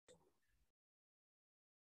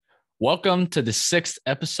Welcome to the sixth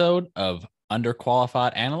episode of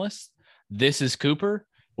Underqualified Analysts. This is Cooper.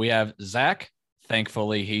 We have Zach.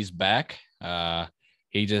 Thankfully, he's back.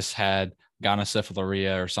 He just had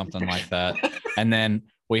gonosyphilia or something like that. And then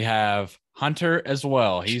we have Hunter as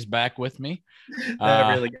well. He's back with me.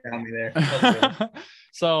 That really got me there.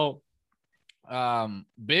 So,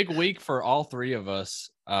 big week for all three of us.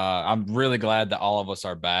 I'm really glad that all of us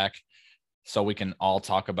are back so we can all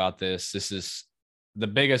talk about this. This is the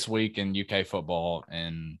biggest week in UK football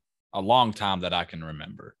in a long time that I can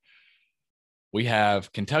remember. We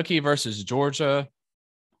have Kentucky versus Georgia.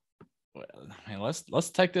 I mean, let's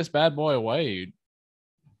take this bad boy away.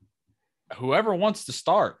 Whoever wants to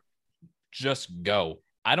start, just go.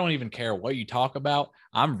 I don't even care what you talk about.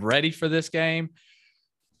 I'm ready for this game.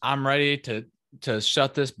 I'm ready to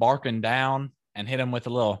shut this barking down and hit him with a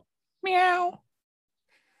little meow.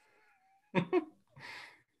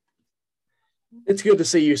 It's good to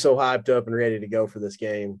see you so hyped up and ready to go for this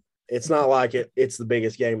game. It's not like it's the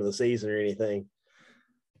biggest game of the season or anything.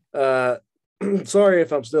 Sorry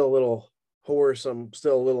if I'm still a little hoarse. I'm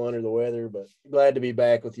still a little under the weather, but glad to be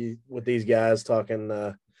back with you, with these guys talking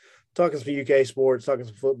some UK sports, talking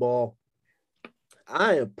some football.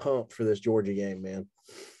 I am pumped for this Georgia game, man.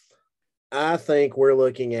 I think we're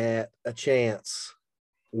looking at a chance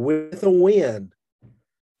with a win.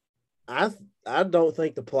 I don't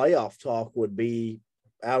think the playoff talk would be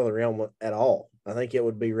out of the realm at all. I think it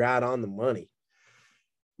would be right on the money.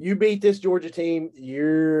 You beat this Georgia team,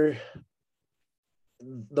 the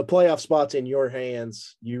playoff spot's in your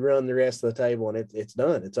hands. You run the rest of the table, and it's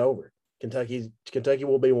done. It's over. Kentucky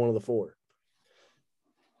will be one of the four.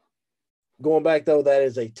 Going back, though, that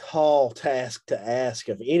is a tall task to ask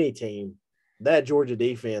of any team. That Georgia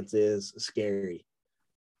defense is scary.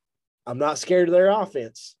 I'm not scared of their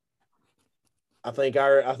offense. I think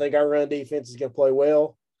our run defense is going to play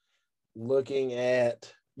well. Looking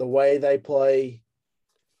at the way they play,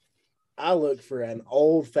 I look for an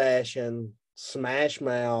old-fashioned smash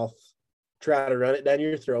mouth, try to run it down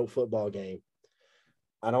your throat football game.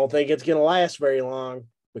 I don't think it's going to last very long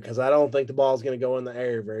because I don't think the ball is going to go in the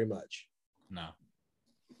air very much.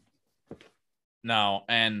 No.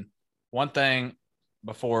 And one thing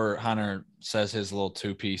before Hunter says his little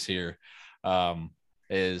two-piece here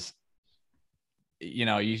is, you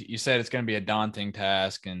know, you said it's going to be a daunting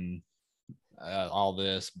task and all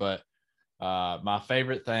this, but my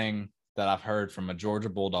favorite thing that I've heard from a Georgia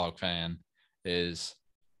Bulldog fan is,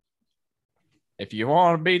 if you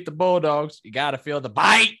want to beat the Bulldogs, you got to feel the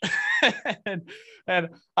bite. and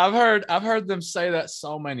I've heard them say that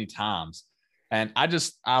so many times. And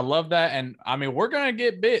I love that. And I mean, we're going to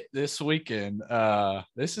get bit this weekend.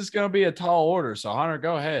 This is going to be a tall order. So Hunter,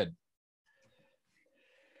 go ahead.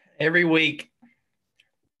 Every week,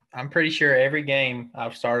 I'm pretty sure every game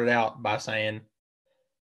I've started out by saying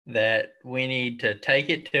that we need to take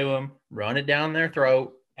it to them, run it down their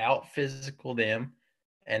throat, out-physical them,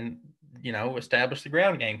 and, you know, establish the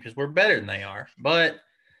ground game because we're better than they are. But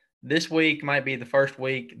this week might be the first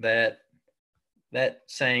week that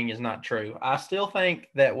saying is not true. I still think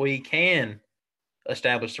that we can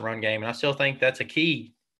establish the run game, and I still think that's a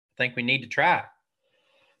key. I think we need to try.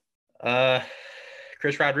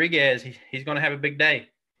 Chris Rodriguez, he's going to have a big day.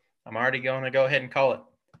 I'm already going to go ahead and call it.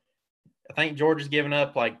 I think Georgia's given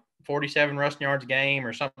up like 47 rushing yards a game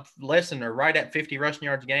or something, less than or right at 50 rushing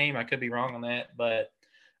yards a game. I could be wrong on that, but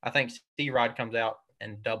I think C-Rod comes out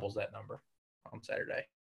and doubles that number on Saturday.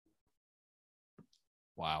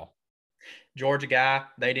 Wow. Georgia guy,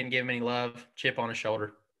 they didn't give him any love, chip on his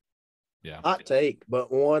shoulder. Yeah. Hot take,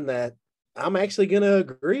 but one that I'm actually going to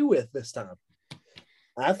agree with this time.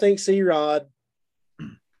 I think C-Rod,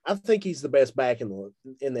 I think he's the best back in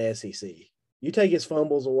the SEC. You take his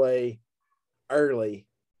fumbles away early,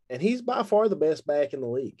 and he's by far the best back in the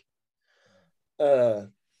league. The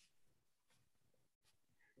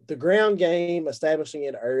ground game, establishing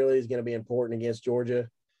it early is going to be important against Georgia,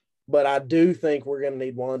 but I do think we're going to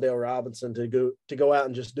need Wan'Dale Robinson to go out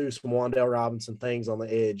and just do some Wan'Dale Robinson things on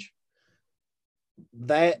the edge.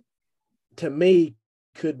 That, to me,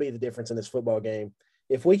 could be the difference in this football game.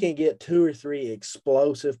 If we can get 2 or 3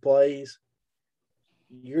 explosive plays,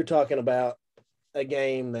 you're talking about a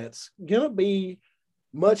game that's going to be,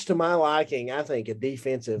 much to my liking, I think, a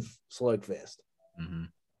defensive slugfest. Mm-hmm.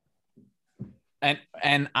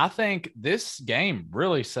 And I think this game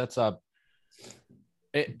really sets up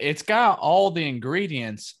 – it's got all the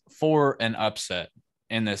ingredients for an upset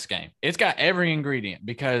in this game. It's got every ingredient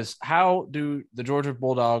because how do the Georgia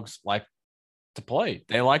Bulldogs like to play?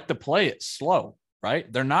 They like to play it slow.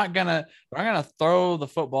 Right? They're not gonna throw the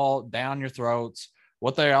football down your throats.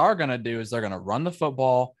 What they are gonna do is they're gonna run the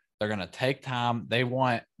football. They're going to take time. They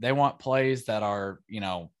want plays that are,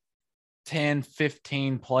 10,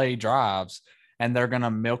 15 play drives, and they're going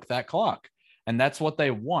to milk that clock. And that's what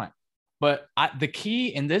they want. But the key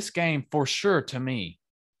in this game for sure to me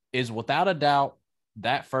is without a doubt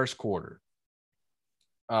that first quarter.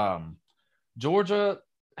 Georgia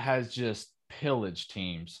has just pillaged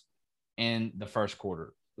teams in the first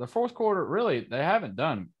quarter. The fourth quarter, really, they haven't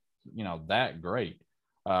done, that great.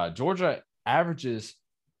 Georgia averages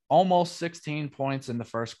almost 16 points in the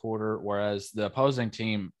first quarter, whereas the opposing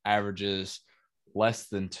team averages less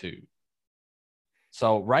than 2.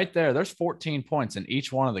 So right there, there's 14 points in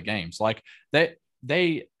each one of the games. Like they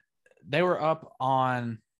were up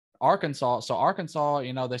on Arkansas. So Arkansas,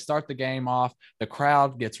 they start the game off. The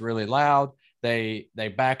crowd gets really loud. They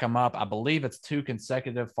back them up. I believe it's 2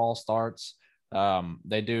 consecutive false starts.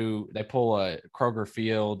 They pull a Kroger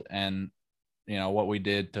Field and what we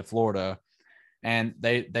did to Florida, and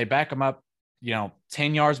they back them up,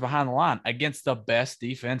 10 yards behind the line against the best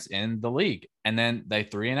defense in the league. And then they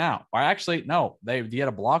 3 and out. Or actually, no, they get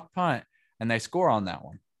a blocked punt and they score on that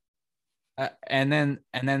one. And then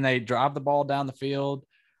they drive the ball down the field,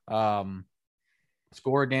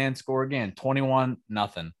 score again,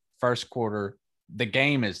 21-0. First quarter, the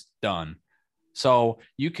game is done. So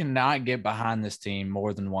you cannot get behind this team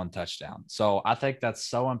more than 1 touchdown. So I think that's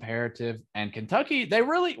so imperative. And Kentucky,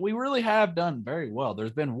 we really have done very well.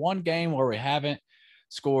 There's been one game where we haven't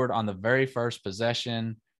scored on the very first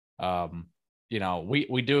possession. We do.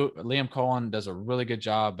 Liam Cohen does a really good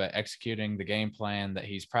job at executing the game plan that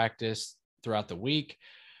he's practiced throughout the week.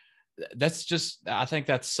 I think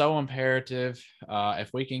that's so imperative.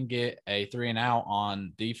 If we can get a 3 and out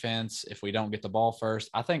on defense, if we don't get the ball first,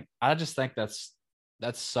 I just think that's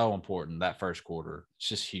so important. That first quarter, it's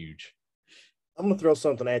just huge. I'm going to throw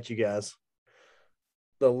something at you guys.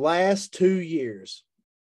 The last 2 years,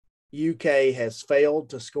 UK has failed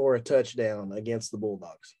to score a touchdown against the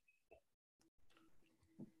Bulldogs.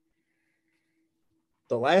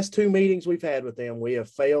 The last 2 meetings we've had with them, we have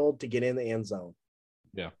failed to get in the end zone.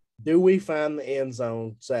 Yeah. Do we find the end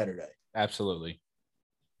zone Saturday? Absolutely.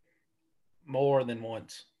 More than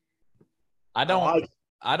once. I don't.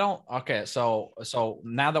 Okay. So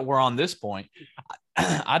now that we're on this point,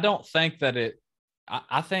 I don't think that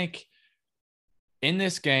I think in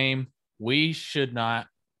this game, we should not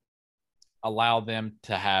allow them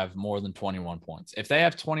to have more than 21 points. If they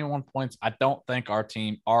have 21 points, I don't think our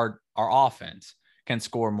team, our offense can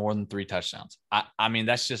score more than 3 touchdowns. I mean,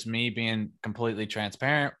 that's just me being completely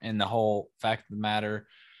transparent in the whole fact of the matter.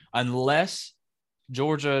 Unless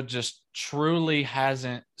Georgia just truly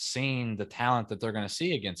hasn't seen the talent that they're going to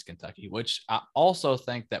see against Kentucky, which I also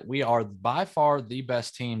think that we are by far the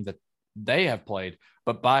best team that they have played,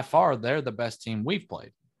 but by far they're the best team we've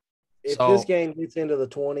played. If this game gets into the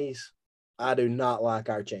 20s, I do not like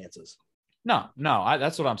our chances. No,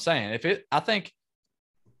 that's what I'm saying.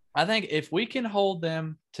 I think if we can hold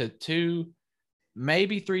them to 2,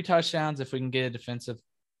 maybe 3 touchdowns, if we can get a defensive,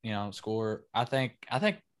 score, I think,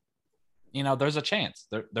 there's a chance.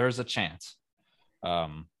 There's a chance.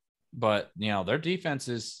 But their defense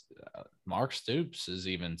is Mark Stoops is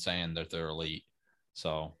even saying that they're elite.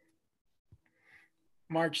 So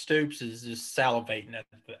Mark Stoops is just salivating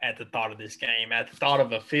at the thought of this game, at the thought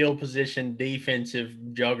of a field position defensive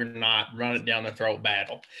juggernaut, run it down the throat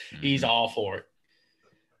battle. Mm-hmm. He's all for it.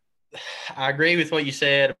 I agree with what you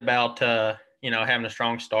said about, having a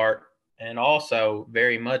strong start, and also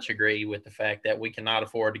very much agree with the fact that we cannot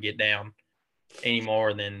afford to get down any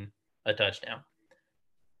more than a touchdown.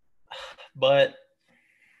 But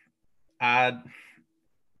Zach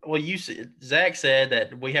said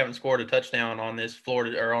that we haven't scored a touchdown on this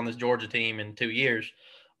Florida or on this Georgia team in 2 years.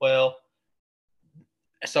 Well,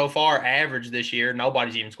 so far average this year,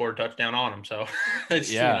 nobody's even scored a touchdown on them. So it's,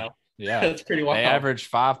 yeah. That's pretty wild. They average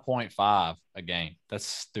 5.5 a game. That's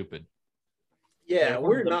stupid. Yeah,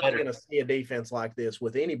 we're not going to see a defense like this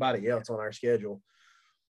with anybody else on our schedule.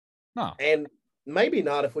 No. And maybe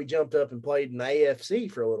not if we jumped up and played in the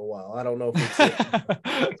AFC for a little while. I don't know if we'd see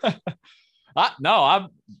I'm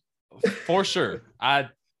for sure. The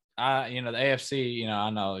AFC, I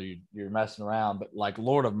know you're messing around, but like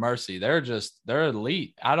Lord of Mercy, they're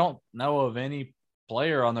elite. I don't know of any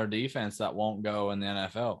player on their defense that won't go in the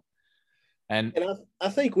NFL. And I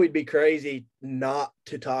think we'd be crazy not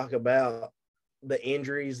to talk about the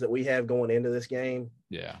injuries that we have going into this game.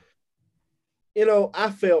 Yeah. I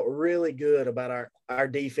felt really good about our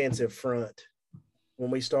defensive front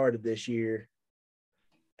when we started this year.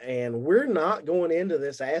 And we're not going into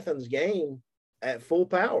this Athens game at full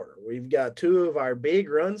power. We've got 2 of our big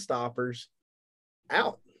run stoppers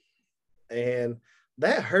out. And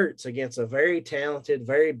that hurts against a very talented,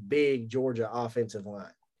 very big Georgia offensive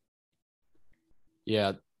line.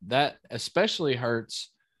 Yeah, that especially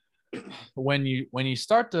hurts when you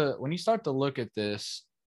start to look at this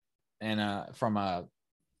and from a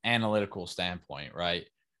analytical standpoint, right?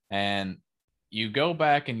 And you go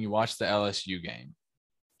back and you watch the LSU game.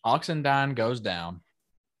 Oxendine goes down,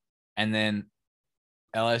 and then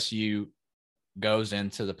LSU goes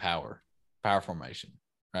into the power formation,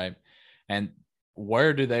 right? And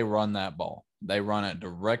where do they run that ball? They run it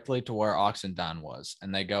directly to where Oxendine was,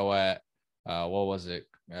 and they go at what was it,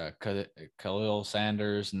 Khalil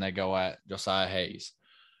Sanders, and they go at Josiah Hayes,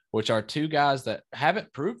 which are two guys that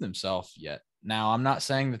haven't proved themselves yet. Now, I'm not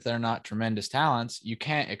saying that they're not tremendous talents. You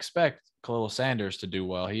can't expect Khalil Sanders to do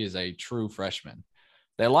well. He is a true freshman.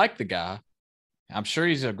 They like the guy. I'm sure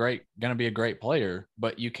he's going to be a great player,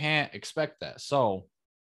 but you can't expect that. So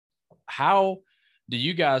how do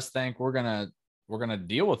you guys think we're going to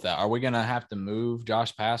deal with that? Are we going to have to move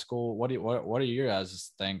Josh Paschal? What are your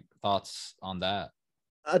guys' thoughts on that?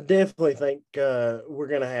 I definitely think we're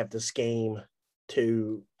going to have to scheme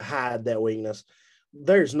to hide that weakness.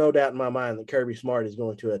 There's no doubt in my mind that Kirby Smart is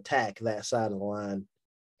going to attack that side of the line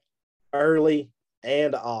early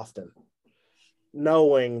and often,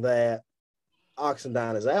 knowing that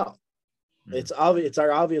Oxendine is out. It's obvious. It's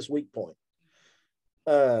our obvious weak point.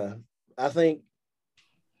 I think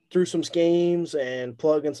through some schemes and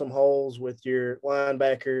plugging some holes with your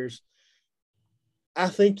linebackers, I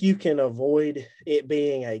think you can avoid it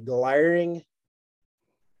being a glaring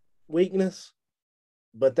weakness,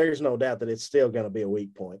 but there's no doubt that it's still going to be a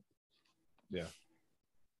weak point. Yeah.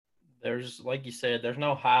 There's, like you said, there's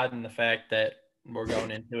no hiding the fact that we're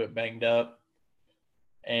going into it banged up.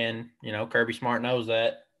 And, Kirby Smart knows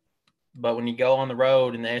that. But when you go on the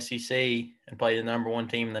road in the SEC and play the number one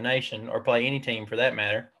team in the nation, or play any team for that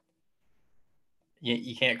matter,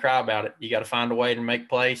 you can't cry about it. You got to find a way to make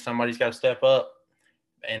plays. Somebody's got to step up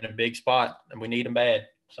in a big spot, and we need them bad.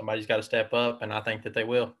 Somebody's got to step up, and I think that they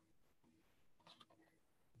will.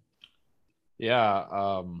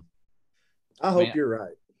 Yeah. I hope you're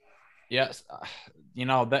right. Yes.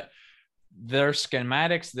 That their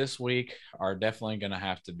schematics this week are definitely going to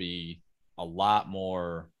have to be a lot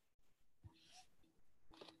more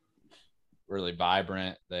really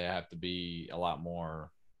vibrant. They have to be a lot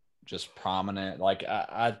more just prominent. Like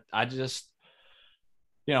I just,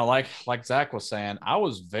 like Zach was saying, I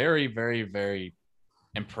was very, very, very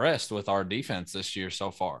impressed with our defense this year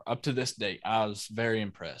so far. Up to this date, I was very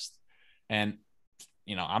impressed. And,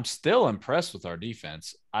 I'm still impressed with our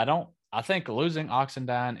defense. I think losing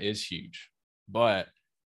Oxendine is huge, but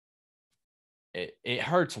it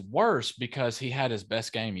hurts worse because he had his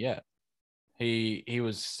best game yet. He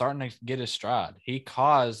was starting to get his stride. He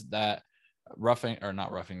caused that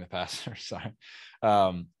not roughing the passer. Sorry.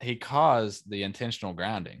 He caused the intentional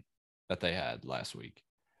grounding that they had last week.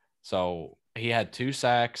 So he had 2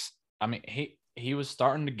 sacks. I mean, he was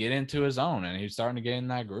starting to get into his own, and he was starting to get in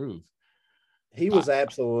that groove. He was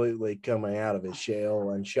absolutely coming out of his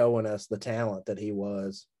shell and showing us the talent that he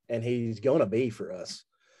was, and he's going to be for us.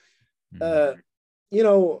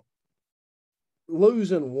 Mm-hmm.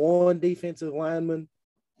 Losing one defensive lineman,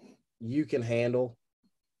 you can handle.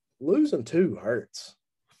 Losing 2 hurts.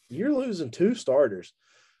 You're losing 2 starters.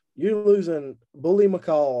 You're losing Bully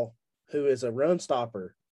McCall, who is a run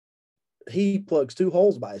stopper. He plugs 2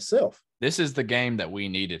 holes by himself. This is the game that we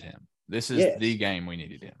needed him. This is the game we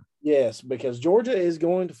needed him. Yes, because Georgia is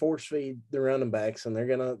going to force feed the running backs, and they're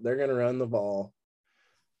gonna run the ball.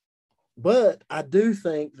 But I do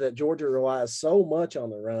think that Georgia relies so much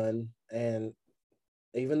on the run, and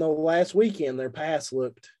even though last weekend their pass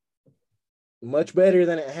looked much better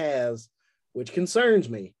than it has, which concerns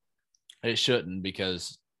me. It shouldn't,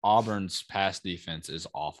 because Auburn's pass defense is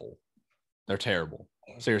awful. They're terrible.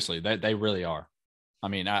 Seriously, they really are. I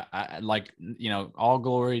mean, I all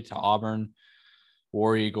glory to Auburn,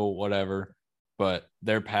 War Eagle, whatever, but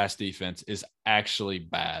their pass defense is actually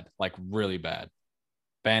bad, like really bad.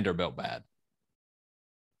 Vanderbilt bad.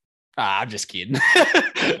 I'm just kidding.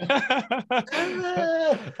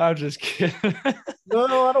 I'm just kidding.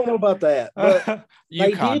 No, I don't know about that. But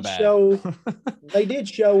they did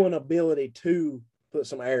show an ability to put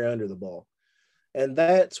some air under the ball. And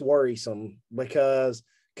that's worrisome, because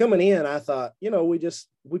coming in, I thought,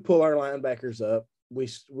 we pull our linebackers up. We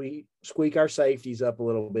squeak our safeties up a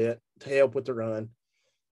little bit to help with the run,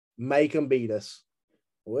 make them beat us.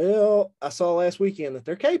 Well, I saw last weekend that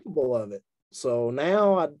they're capable of it. So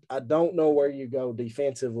now I don't know where you go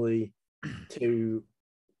defensively to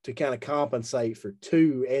kind of compensate for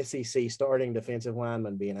 2 SEC starting defensive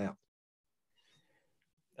linemen being out.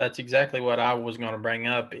 That's exactly what I was going to bring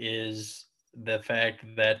up is the fact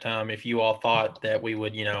that if you all thought that we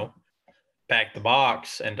would, pack the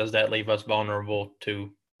box, and does that leave us vulnerable to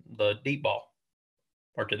the deep ball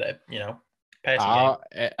or to that, passing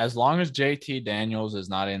game? As long as JT Daniels is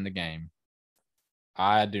not in the game,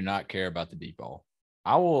 I do not care about the deep ball.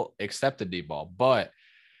 I will accept the deep ball, but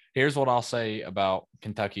here's what I'll say about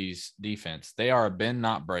Kentucky's defense. They are a bend,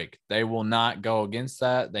 not break. They will not go against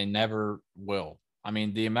that. They never will. I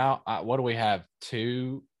mean, the amount, what do we have?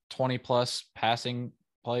 20+ passing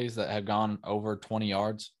plays that have gone over 20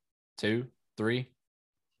 yards? 2, 3,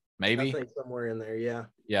 maybe? I think somewhere in there, yeah.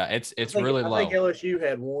 Yeah, it's really low. I think LSU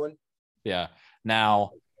had one. Yeah.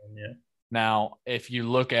 Now, if you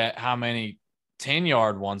look at how many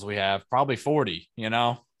 10-yard ones we have, probably 40,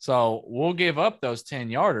 So we'll give up those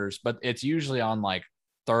 10-yarders, but it's usually on like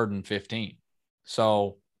 3rd and 15.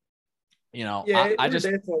 So, yeah,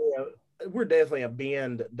 we're definitely a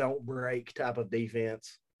bend, don't break type of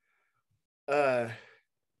defense. I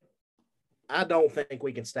don't think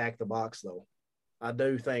we can stack the box though. I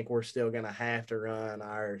do think we're still going to have to run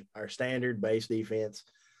our standard base defense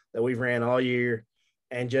that we've ran all year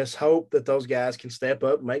and just hope that those guys can step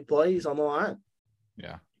up and make plays on the line.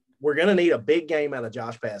 Yeah. We're going to need a big game out of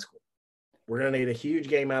Josh Pascal. We're going to need a huge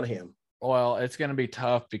game out of him. Well, it's going to be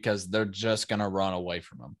tough because they're just going to run away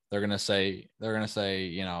from him. They're going to say,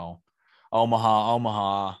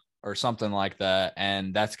 Omaha, or something like that.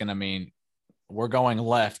 And that's going to mean we're going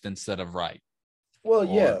left instead of right. Well,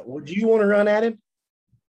 yeah. Would you want to run at him?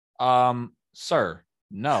 Sir,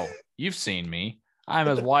 no. You've seen me. I'm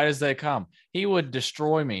as wide as they come. He would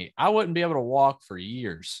destroy me. I wouldn't be able to walk for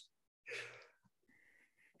years.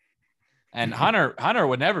 And Hunter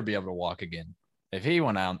would never be able to walk again if he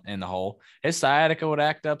went out in the hole. His sciatica would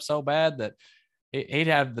act up so bad that he'd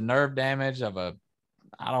have the nerve damage of I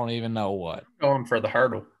don't even know what. Going for the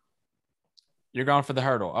hurdle. You're going for the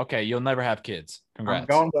hurdle. Okay, you'll never have kids. Congrats. I'm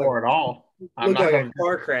going for it all. Look like a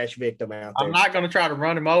car crash victim out there. I'm not going to try to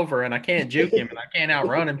run him over, and I can't juke him, and I can't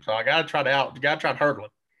outrun him. So I got to try to hurdle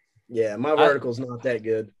him. Yeah, my vertical's not that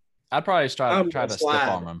good. I'd probably try to stiff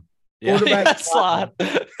arm him. Yeah,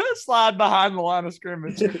 slide behind the line of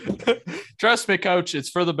scrimmage. Trust me, coach, it's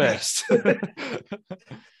for the best.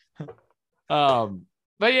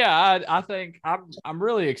 But yeah, I think I'm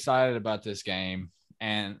really excited about this game,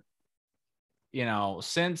 and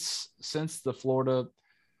since the Florida,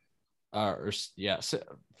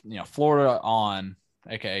 Florida on,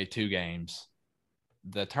 aka 2 games,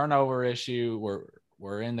 the turnover issue,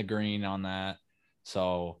 we're in the green on that,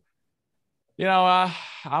 so.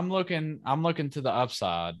 I'm looking to the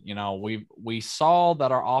upside. We saw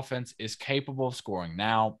that our offense is capable of scoring.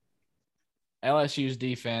 Now, LSU's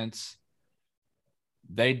defense,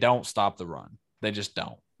 they don't stop the run. They just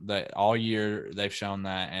don't. All year they've shown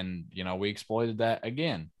that, and we exploited that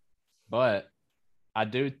again. But I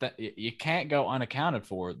do you can't go unaccounted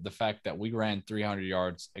for the fact that we ran 300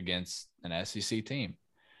 yards against an SEC team,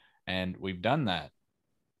 and we've done that.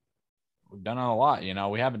 We've done it a lot.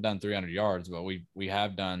 We haven't done 300 yards, but we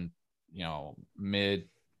have done, mid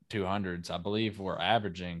 200s. I believe we're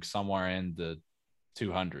averaging somewhere in the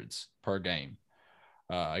 200s per game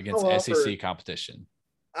against SEC competition.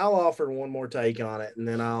 I'll offer one more take on it, and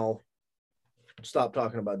then I'll stop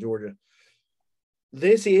talking about Georgia.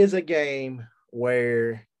 This is a game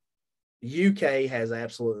where UK has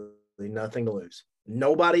absolutely nothing to lose.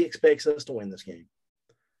 Nobody expects us to win this game.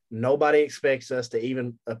 Nobody expects us to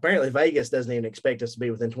even – apparently Vegas doesn't even expect us to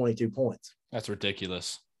be within 22 points. That's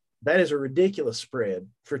ridiculous. That is a ridiculous spread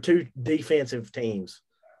for 2 defensive teams.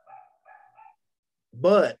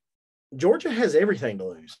 But Georgia has everything to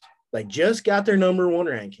lose. They just got their number 1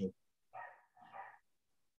 ranking.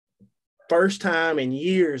 First time in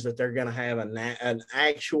years that they're going to have an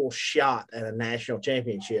actual shot at a national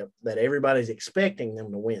championship that everybody's expecting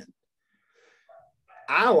them to win.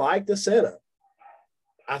 I like the setup.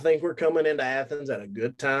 I think we're coming into Athens at a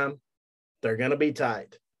good time. They're going to be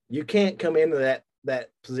tight. You can't come into that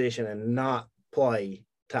position and not play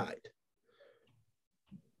tight.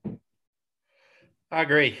 I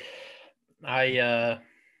agree. If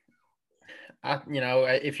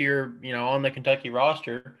you're, on the Kentucky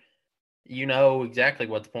roster, you know exactly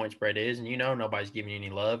what the point spread is, and nobody's giving you any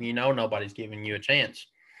love. Nobody's giving you a chance.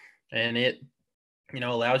 And it,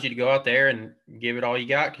 allows you to go out there and give it all you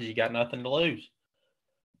got because you got nothing to lose.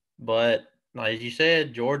 But as you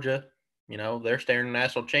said, Georgia, they're staring a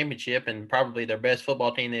national championship and probably their best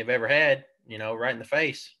football team they've ever had, right in the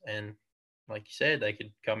face. And like you said, they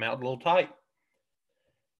could come out a little tight.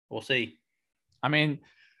 We'll see. I mean,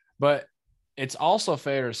 but it's also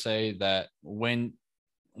fair to say that when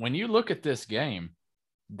you look at this game,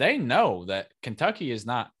 they know that Kentucky is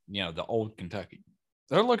not, the old Kentucky.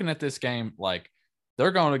 They're looking at this game like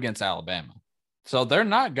they're going against Alabama. So they're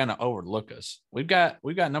not going to overlook us. We've got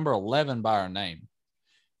number 11 by our name.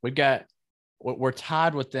 We're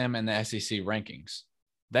tied with them in the SEC rankings.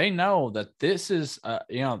 They know that this is,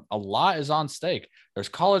 a lot is on stake. There's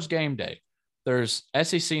College Game Day. There's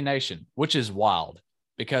SEC Nation, which is wild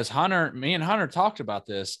because me and Hunter talked about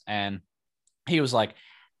this, and he was like,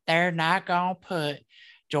 they're not going to put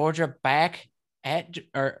Georgia back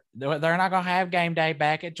or they're not going to have game day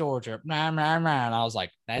back at Georgia. And I was like,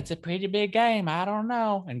 that's a pretty big game. I don't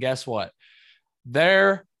know. And guess what?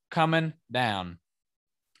 They're coming down.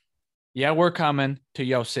 Yeah, we're coming to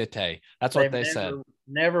Yo City. That's what they said.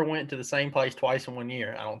 Never went to the same place twice in 1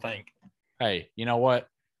 year, I don't think. Hey, you know what?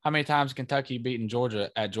 How many times Kentucky beaten Georgia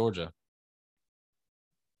at Georgia?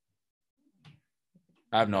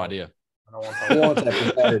 I have no idea. Once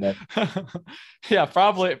after Saturday. Yeah,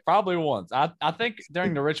 probably once. I think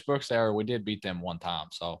during the Rich Brooks era, we did beat them one time.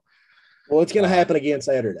 So, well, it's going to happen again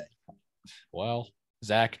Saturday. Well,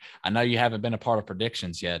 Zach, I know you haven't been a part of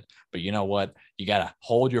predictions yet, but you know what? You got to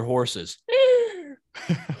hold your horses.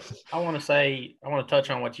 I want to touch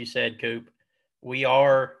on what you said, Coop. We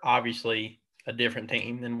are obviously a different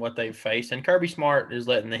team than what they've faced, and Kirby Smart is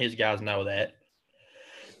letting his guys know that.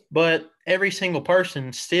 But every single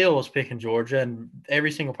person still is picking Georgia, and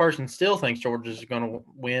every single person still thinks Georgia's going to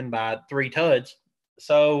win by 3 tuds.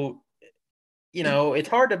 So, it's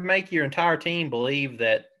hard to make your entire team believe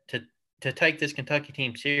that to take this Kentucky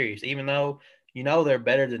team serious, even though they're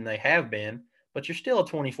better than they have been, but you're still a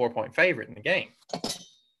 24-point favorite in the game.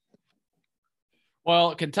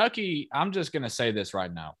 Well, Kentucky, I'm just going to say this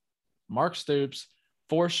right now. Mark Stoops,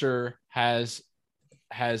 for sure, has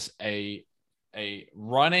a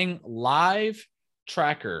running live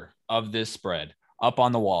tracker of this spread up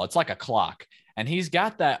on the wall. It's like a clock. And he's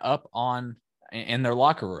got that up in their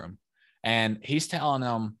locker room. And he's telling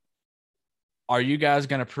them, are you guys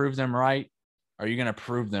going to prove them right? Are you going to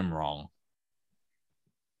prove them wrong?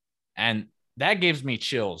 And that gives me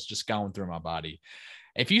chills just going through my body.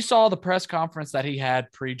 If you saw the press conference that he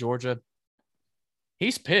had pre-Georgia,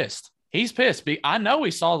 he's pissed. He's pissed. I know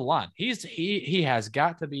he saw the line. He has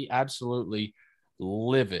got to be absolutely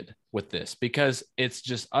livid with this because it's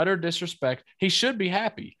just utter disrespect. He should be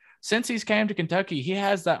happy. Since he's came to Kentucky, he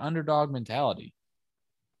has that underdog mentality.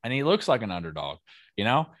 And he looks like an underdog,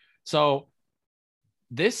 So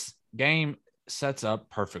this game sets up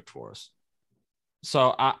perfect for us.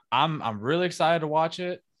 So I'm really excited to watch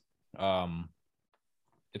it. I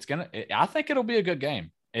think it'll be a good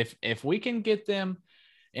game. If we can get them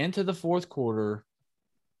into the fourth quarter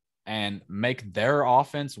and make their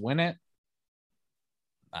offense win it,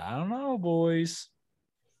 I don't know, boys.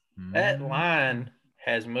 That line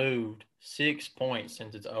has moved 6 points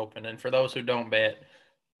since it's opened. And for those who don't bet,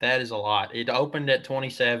 that is a lot. It opened at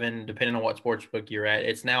 27, depending on what sportsbook you're at.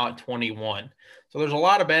 It's now at 21. So there's a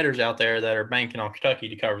lot of bettors out there that are banking on Kentucky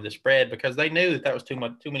to cover the spread because they knew that was too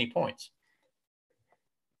many points.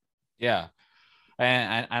 Yeah,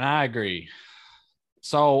 and I agree.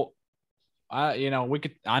 So, I know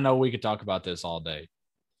we could talk about this all day,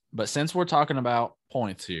 but since we're talking about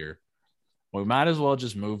points here, we might as well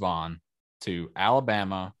just move on to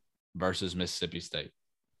Alabama versus Mississippi State.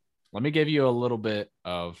 Let me give you a little bit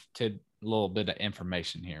of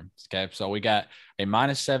information here. Okay, so we got a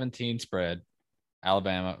 -17 spread,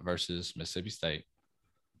 Alabama versus Mississippi State.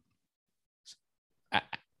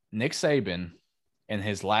 Nick Saban, in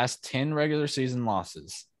his last 10 regular season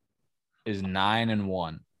losses, is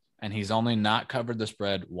 9-1, and he's only not covered the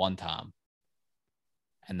spread one time,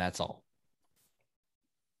 and that's all.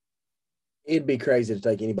 It'd be crazy to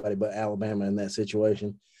take anybody but Alabama in that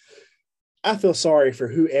situation. I feel sorry for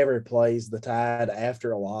whoever plays the Tide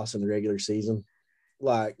after a loss in the regular season.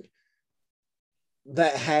 Like,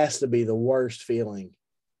 that has to be the worst feeling,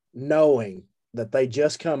 knowing that they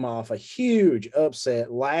just come off a huge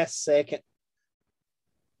upset last-second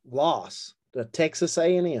loss to Texas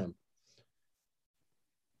A&M.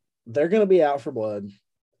 They're going to be out for blood.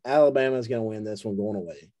 Alabama's going to win this one going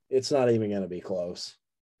away. It's not even going to be close.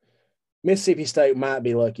 Mississippi State might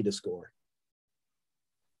be lucky to score.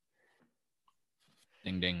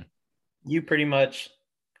 Ding, ding. You pretty much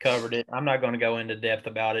covered it. I'm not going to go into depth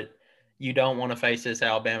about it. You don't want to face this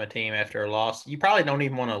Alabama team after a loss. You probably don't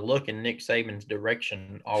even want to look in Nick Saban's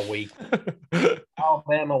direction all week.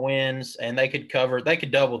 Alabama wins, and they could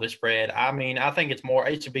double the spread. I mean, I think it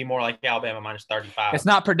should be more like Alabama -35. It's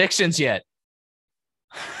not predictions yet.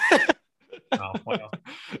 Oh, well,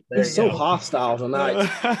 it's so hostile tonight.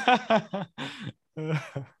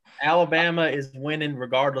 Alabama is winning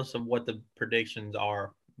regardless of what the predictions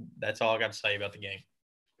are. That's all I got to say about the game.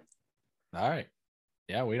 All right.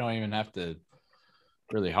 Yeah, we don't even have to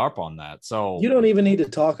really harp on that. So you don't even need to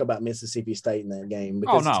talk about Mississippi State in that game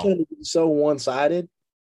because no. it's going to be so one-sided.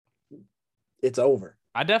 It's over.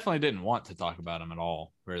 I definitely didn't want to talk about them at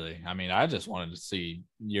all, really. I mean, I just wanted to see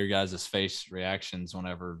your guys' face reactions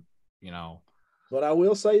whenever, But I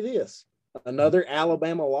will say this. Another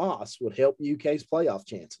Alabama loss would help UK's playoff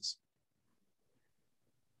chances.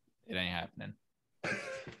 It ain't happening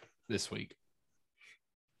this week.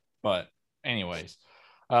 But anyways,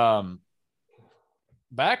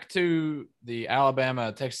 back to the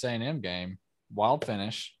Alabama Texas A&M game, wild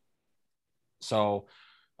finish. So,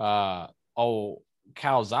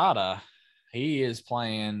 Calzada, he is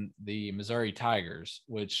playing the Missouri Tigers,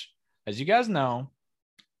 which, as you guys know,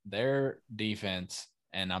 their defense,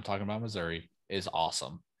 and I'm talking about Missouri, is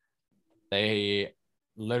awesome. They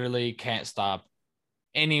literally can't stop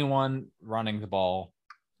anyone running the ball.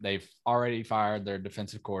 They've already fired their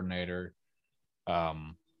defensive coordinator.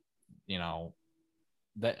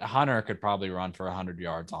 That Hunter could probably run for 100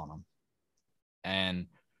 yards on them. And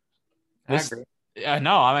this,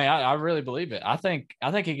 I really believe it. I think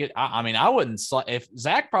he could. I wouldn't. If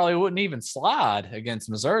Zach probably wouldn't even slide against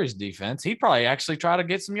Missouri's defense, he'd probably actually try to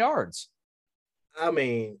get some yards. I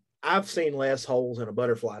mean, I've seen less holes in a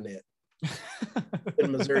butterfly net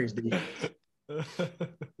in Missouri's defense.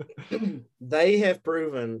 They have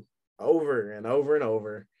proven over and over and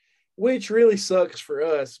over, which really sucks for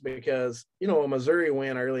us because, a Missouri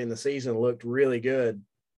win early in the season looked really good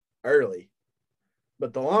early.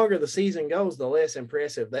 But the longer the season goes, the less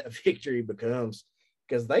impressive that victory becomes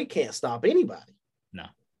because they can't stop anybody. No.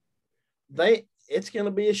 It's going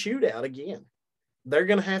to be a shootout again. They're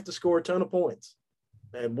going to have to score a ton of points.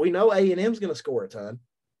 And we know A&M's going to score a ton.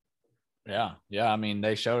 Yeah. I mean,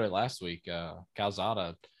 they showed it last week.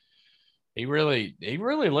 Calzada, he really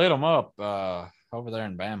lit them up over there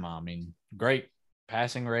in Bama. I mean, great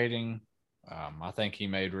passing rating. I think he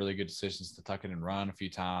made really good decisions to tuck it and run a few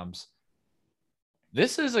times.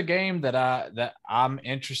 This is a game that I'm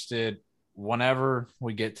interested whenever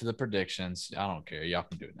we get to the predictions. I don't care. Y'all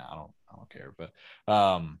can do it now. I don't care. But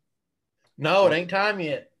no, it ain't time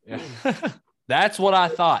yet. Yeah. That's what I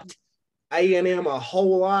thought. A&M a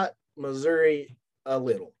whole lot, Missouri a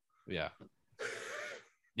little. Yeah.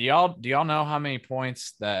 Do y'all know how many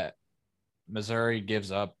points that Missouri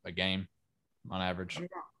gives up a game on average?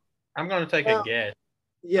 I'm going to take a guess.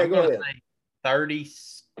 Yeah, go ahead.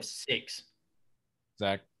 36.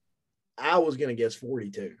 Zach? I was going to guess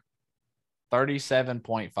 42.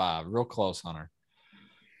 37.5. Real close, Hunter.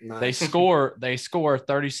 Nice. They score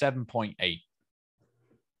 37.8.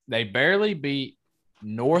 They barely beat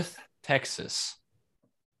North Texas.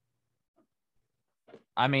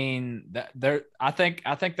 I mean, I think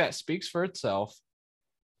that speaks for itself.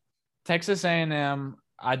 Texas A&M,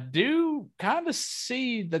 I do kind of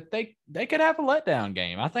see that they could have a letdown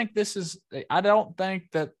game. I don't think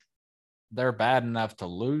that they're bad enough to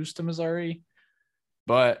lose to Missouri,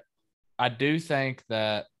 but I do think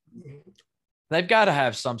that they've got to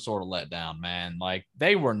have some sort of letdown, man. Like,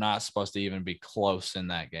 they were not supposed to even be close in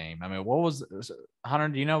that game. I mean, was Hunter,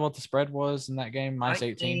 do you know what the spread was in that game? Minus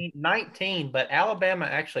 18? 19, but Alabama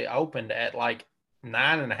actually opened at like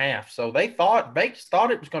 9.5. So Vegas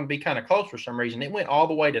thought it was going to be kind of close for some reason. It went all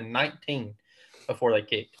the way to 19 before they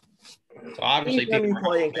kicked. So obviously anytime you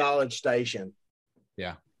play in College Station.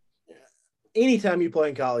 Yeah. Anytime you play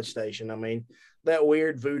in College Station, I mean, that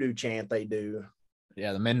weird voodoo chant they do.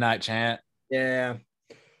 Yeah, the midnight chant. Yeah.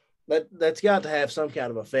 That's got to have some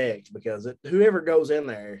kind of effect because whoever goes in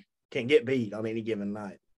there can get beat on any given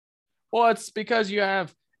night. Well, it's because you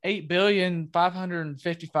have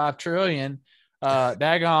 8,555,000,000,000,000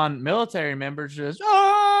 daggone military members just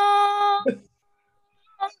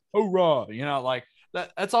hoorah, like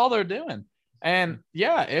that's all they're doing. And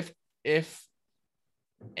yeah, if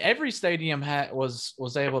every stadium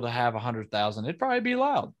was able to have 100,000, it'd probably be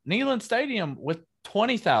loud. Neyland Stadium with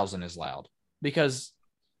 20,000 is loud because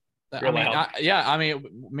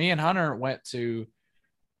me and Hunter went to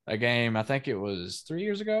a game. I think it was 3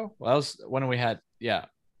 years ago. Well, that was when we had I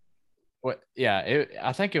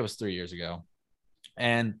think it was 3 years ago.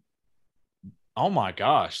 And oh my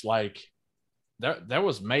gosh, like there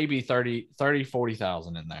was maybe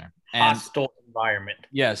 40,000 in there. And hostile environment.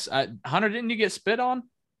 Yes. Hunter, didn't you get spit on?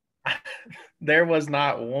 There was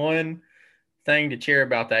not one thing to cheer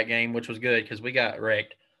about that game, which was good because we got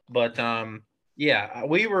wrecked. But I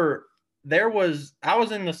was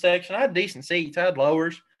in the section. I had decent seats. I had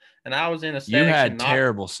lowers, and I was in a section. You had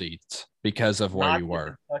terrible seats because of where you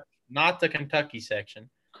were. Not the Kentucky section.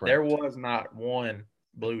 Correct. There was not one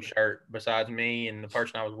blue shirt besides me and the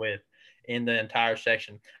person I was with in the entire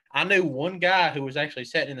section. I knew one guy who was actually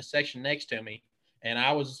sitting in the section next to me, and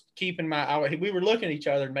I was keeping we were looking at each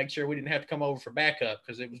other to make sure we didn't have to come over for backup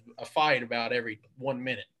because it was a fight about every 1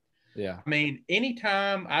 minute. Yeah. I mean,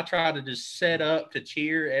 anytime I tried to just set up to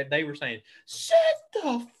cheer, and they were saying, "Set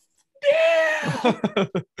the down."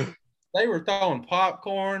 They were throwing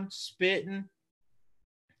popcorn, spitting.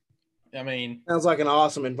 I mean, sounds like an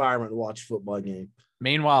awesome environment to watch a football game.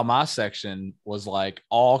 Meanwhile, my section was like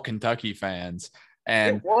all Kentucky fans,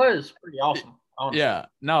 and it was pretty awesome. Honestly. Yeah,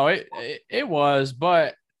 no, it was,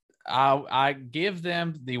 but I give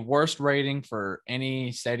them the worst rating for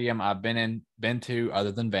any stadium I've been to,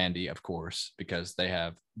 other than Vandy, of course, because they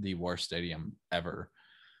have the worst stadium ever.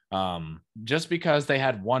 Just because they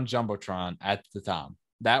had one jumbotron at the time,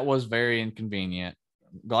 that was very inconvenient.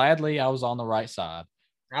 Gladly, I was on the right side.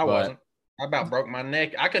 I wasn't. I about broke my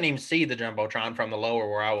neck. I couldn't even see the jumbotron from the lower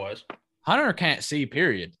where I was. Hunter can't see,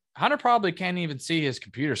 period. Hunter probably can't even see his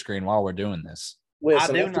computer screen while we're doing this.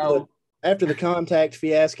 Listen, I do know. After the contact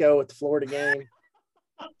fiasco at the Florida game.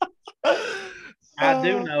 I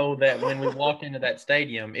do know that when we walked into that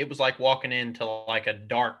stadium, it was like walking into like a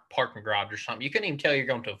dark parking garage or something. You couldn't even tell you're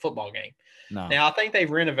going to a football game. No. Now, I think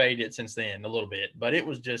they've renovated it since then a little bit, but it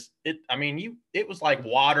was just it. I mean, it was like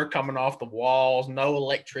water coming off the walls, no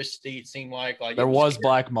electricity. It seemed like there was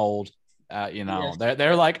black mold. Yes.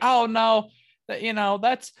 They're like, oh no,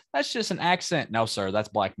 that's just an accent. No, sir, that's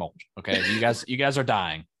black mold. Okay, you guys are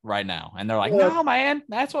dying right now, and they're like, no, man,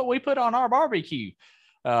 that's what we put on our barbecue.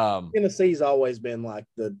 Tennessee's always been like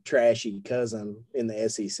the trashy cousin in the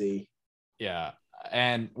SEC. Yeah.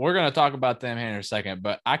 And we're going to talk about them here in a second,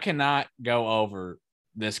 but I cannot go over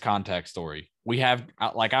this contact story. We have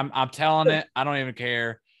I'm telling it. I don't even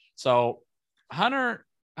care. So Hunter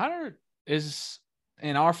is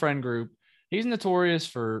in our friend group. He's notorious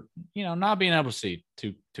for, not being able to see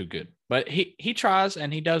too good, but he tries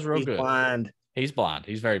and he does real good. Blind. He's blind.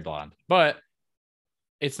 He's very blind, but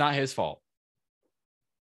it's not his fault.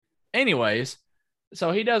 Anyways,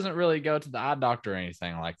 so he doesn't really go to the eye doctor or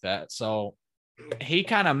anything like that. So he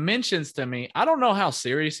kind of mentions to me, I don't know how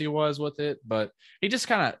serious he was with it, but he just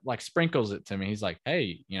kind of like sprinkles it to me. He's like,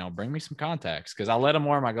 hey, bring me some contacts. Cause I let him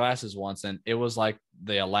wear my glasses once and it was like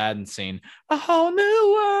the Aladdin scene, a whole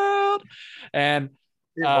new world. And,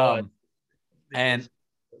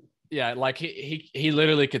 yeah, like he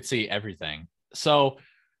literally could see everything. So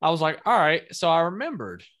I was like, all right. So I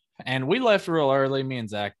remembered, and we left real early. Me and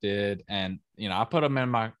Zach did. And, I put them in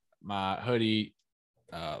my hoodie,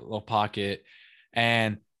 little pocket,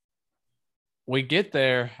 and we get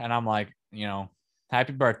there and I'm like,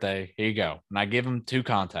 happy birthday. Here you go. And I give him 2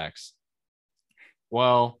 contacts.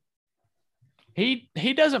 Well, he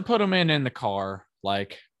doesn't put them in the car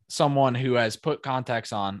like someone who has put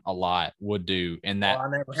contacts on a lot would do in that I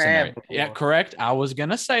never scenario. have before. Yeah, correct. I was going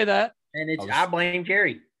to say that. And I blame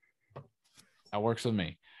Jerry. That works with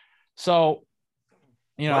me. So,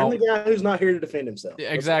 I'm the guy who's not here to defend himself.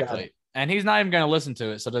 Exactly. And he's not even going to listen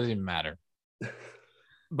to it, so it doesn't even matter.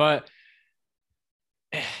 But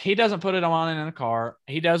he doesn't put it on in a car.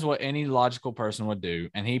 He does what any logical person would do,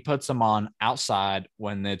 and he puts them on outside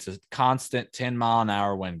when it's a constant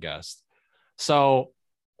 10-mile-an-hour wind gust. So,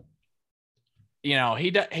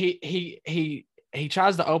 he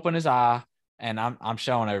tries to open his eye, and I'm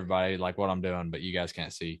showing everybody like what I'm doing, but you guys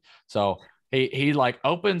can't see. So he like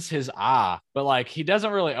opens his eye, but like he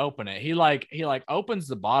doesn't really open it. He opens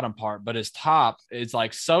the bottom part, but his top is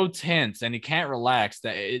like so tense and he can't relax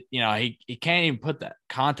that he can't even put that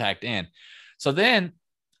contact in. So then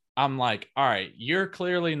I'm like, all right, you're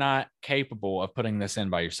clearly not capable of putting this in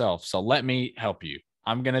by yourself. So let me help you.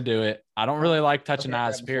 I'm going to do it. I don't really like touching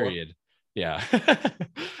eyes, period. Yeah.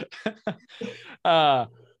 I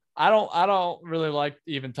don't really like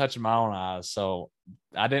even touching my own eyes. So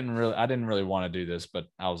I didn't really want to do this, but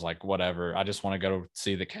I was like, whatever. I just want to go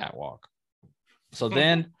see the catwalk. So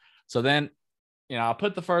then, I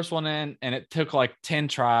put the first one in and it took like 10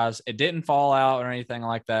 tries. It didn't fall out or anything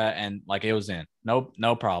like that. And like it was in,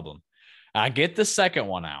 no problem. I get the second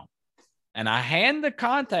one out and I hand the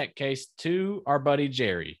contact case to our buddy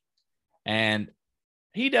Jerry, and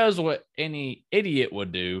he does what any idiot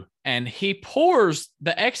would do. And he pours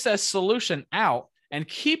the excess solution out and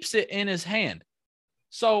keeps it in his hand.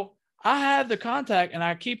 So I have the contact and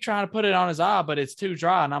I keep trying to put it on his eye, but it's too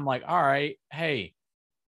dry. And I'm like, all right, hey,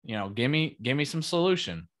 give me some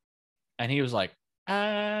solution. And he was like,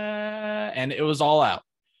 and it was all out.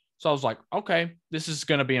 So I was like, okay, this is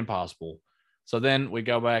going to be impossible. So then we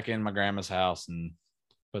go back in my grandma's house and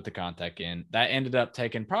put the contact in. That ended up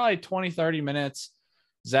taking probably 20, 30 minutes.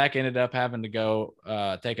 Zach ended up having to go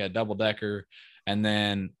take a double decker, and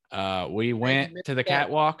then we went to the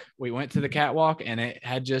catwalk. We went to the catwalk, and it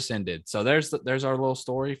had just ended. So there's our little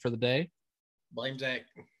story for the day. Blame Zach.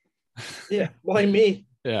 Yeah, blame me.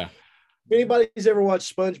 Yeah. If anybody's ever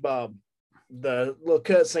watched SpongeBob, the little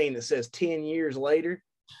cut scene that says 10 years later.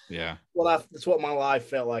 Yeah. Well, that's what my life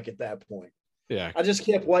felt like at that point. Yeah. I just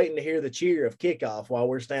kept waiting to hear the cheer of kickoff while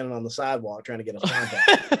we're standing on the sidewalk trying to get a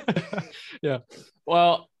contact. Yeah.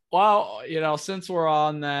 Well, since we're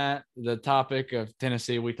on the topic of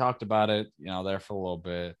Tennessee, we talked about it, there for a little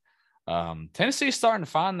bit. Tennessee's starting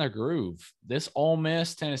to find their groove. This Ole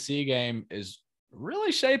Miss Tennessee game is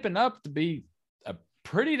really shaping up to be a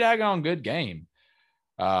pretty daggone good game.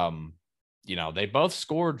 They both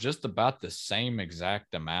scored just about the same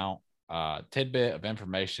exact amount. Tidbit of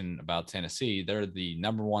information about Tennessee: they're the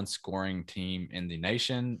number one scoring team in the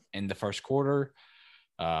nation in the first quarter.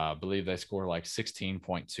 I believe they score like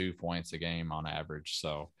 16.2 points a game on average.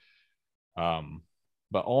 So,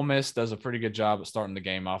 but Ole Miss does a pretty good job at starting the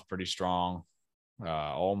game off pretty strong.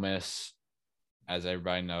 Ole Miss, as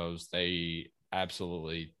everybody knows, they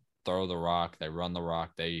absolutely throw the rock. They run the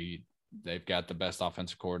rock. They've got the best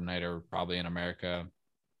offensive coordinator probably in America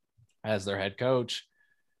as their head coach.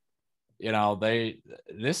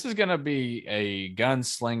 This is going to be a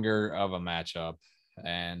gunslinger of a matchup,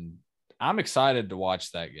 and I'm excited to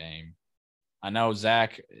watch that game. I know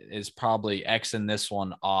Zach is probably Xing this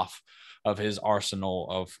one off of his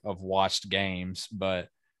arsenal of watched games, but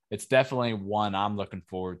it's definitely one I'm looking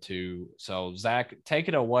forward to. So, Zach, take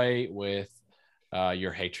it away with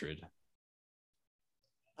your hatred.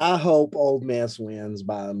 I hope Ole Miss wins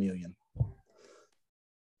by a million.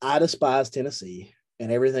 I despise Tennessee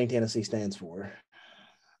and everything Tennessee stands for.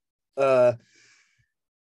 I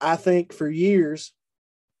think for years,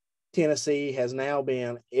 Tennessee has now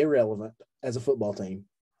been irrelevant as a football team,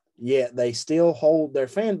 yet they still hold, their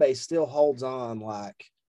fan base still holds on like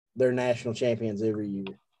they're national champions every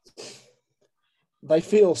year. They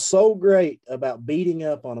feel so great about beating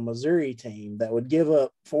up on a Missouri team that would give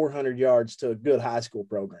up 400 yards to a good high school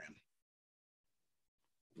program.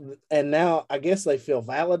 And now I guess they feel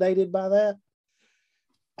validated by that.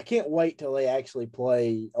 I can't wait till they actually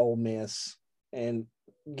play Ole Miss and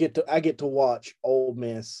I get to watch Ole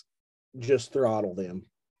Miss just throttle them.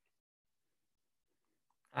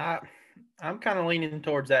 I'm kind of leaning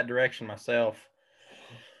towards that direction myself.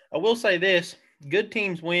 I will say this: good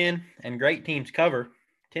teams win and great teams cover.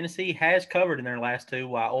 Tennessee has covered in their last two,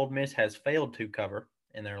 while Ole Miss has failed to cover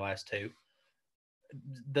in their last two.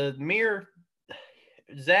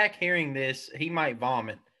 Zach hearing this, he might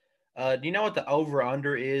vomit. Do you know what the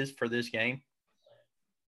over-under is for this game?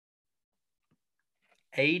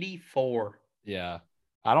 84. Yeah.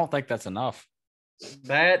 I don't think that's enough.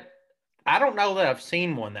 I don't know that I've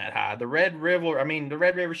seen one that high. The Red River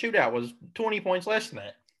shootout was 20 points less than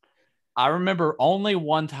that. I remember only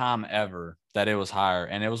one time ever that it was higher,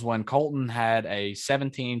 and it was when Colton had a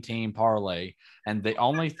 17-team parlay, and the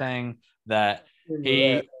only thing that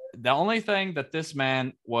this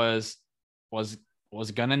man was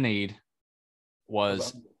gonna need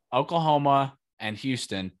was Oklahoma and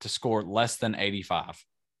Houston to score less than 85.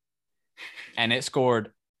 And it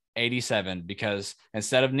scored 87 because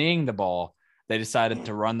instead of kneeing the ball, they decided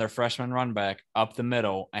to run their freshman run back up the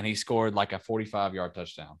middle, and he scored like a 45-yard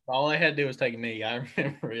touchdown. All I had to do was take a knee. I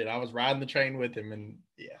remember it. I was riding the train with him, and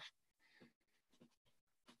yeah.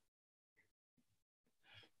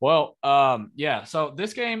 Well, yeah. So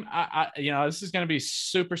this game, this is going to be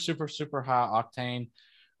super, super, super high octane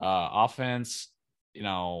offense.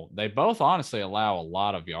 They both honestly allow a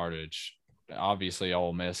lot of yardage. Obviously,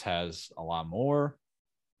 Ole Miss has a lot more.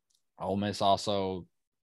 Ole Miss also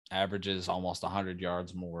averages almost 100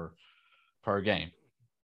 yards more per game.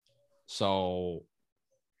 So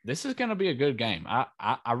this is going to be a good game.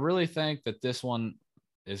 I really think that this one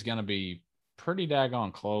is going to be pretty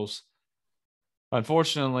daggone close.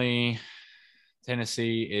 Unfortunately,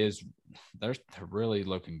 Tennessee they're really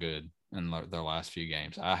looking good in their last few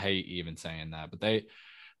games. I hate even saying that, but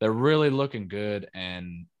they're really looking good,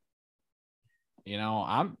 and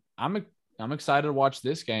I'm excited to watch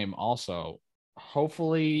this game also.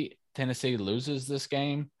 Hopefully Tennessee loses this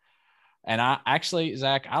game. And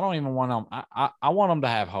Zach, I don't even want them. I want them to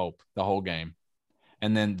have hope the whole game.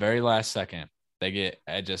 And then very last second, they get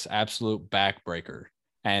a just absolute backbreaker.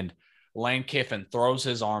 And Lane Kiffin throws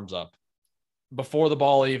his arms up before the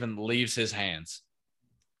ball even leaves his hands.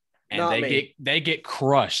 And they get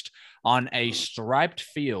crushed on a striped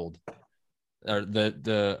field, or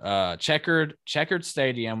the checkered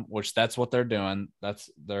stadium, which that's what they're doing. That's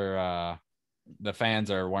the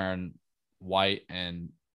fans are wearing white and,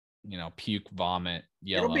 puke, vomit,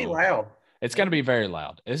 yellow. It'll be loud. It's going to be very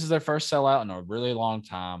loud. This is their first sellout in a really long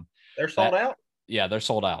time. They're sold out? Yeah, they're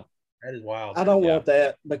sold out. That is wild. I don't want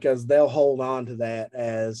that because they'll hold on to that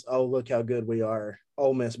as, oh, look how good we are.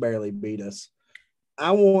 Ole Miss barely beat us.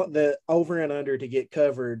 I want the over and under to get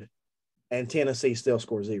covered and Tennessee still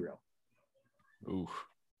score 0. Oof.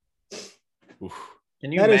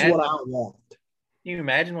 Can you that imagine, is what I want. Can you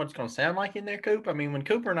imagine what it's going to sound like in there, Coop? I mean, when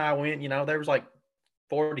Cooper and I went, there was like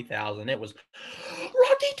 40,000. It was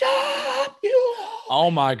Rocky Top. Oh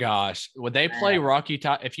my gosh. Would they play Rocky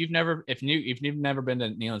Top? If you've never been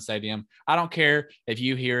to Neyland Stadium, I don't care if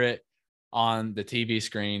you hear it on the TV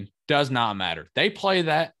screen, does not matter. They play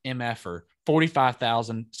that MFer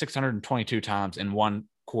 45,622 times in one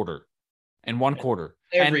quarter.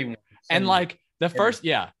 Everyone. And like the first,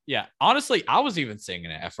 yeah. Honestly, I was even singing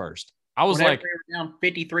it at first. I was Whenever like, we were down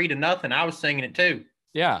 53-0, I was singing it too.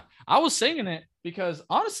 Yeah, I was singing it because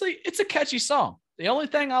honestly, it's a catchy song. The only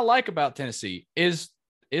thing I like about Tennessee is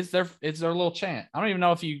their little chant. I don't even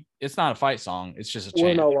know if it's not a fight song. It's just a chant.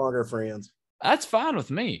 We're no longer friends. That's fine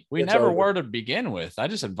with me. We It's never over. were to begin with. I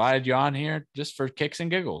just invited you on here just for kicks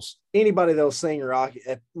and giggles. Anybody that'll sing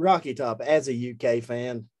Rocky Top as a UK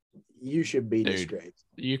fan, you should be disgraced.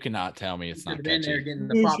 You cannot tell me it's not Been there catchy. getting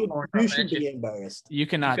the You popcorn should thrown at be you. embarrassed. You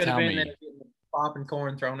cannot Could have tell been me. there getting the popping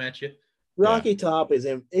corn thrown at you. Rocky Top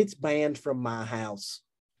it's banned from my house.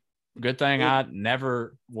 Good thing I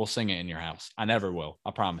never will sing it in your house. I never will.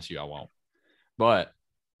 I promise you I won't. But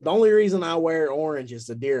the only reason I wear orange is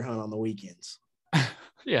to deer hunt on the weekends.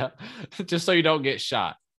 yeah, just so you don't get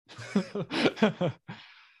shot.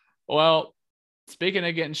 Well, speaking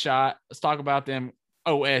of getting shot, let's talk about them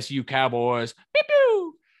OSU Cowboys.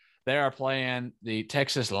 Pew-pew! They are playing the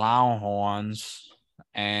Texas Longhorns,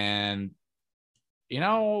 and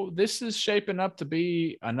this is shaping up to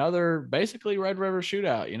be another basically Red River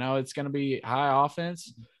shootout. It's going to be high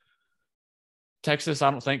offense. Texas, I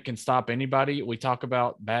don't think, can stop anybody. We talk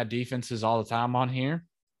about bad defenses all the time on here.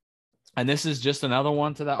 And this is just another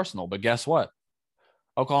one to that arsenal. But guess what?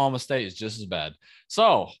 Oklahoma State is just as bad.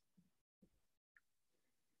 So,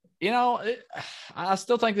 I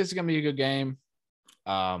still think this is going to be a good game.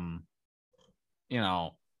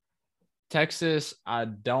 Texas, I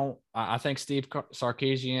think Steve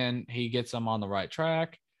Sarkisian, he gets them on the right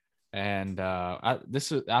track. And I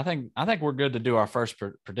think we're good to do our first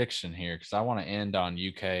prediction here because I want to end on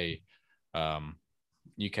UK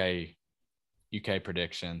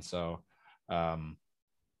prediction. So,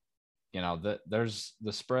 there's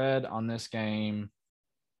the spread on this game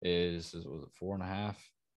was it 4.5?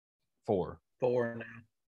 4. 4.5.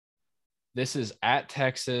 This is at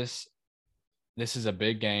Texas. This is a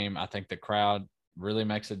big game. I think the crowd really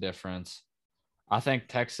makes a difference. I think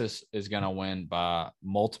Texas is going to win by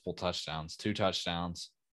multiple touchdowns, 2 touchdowns.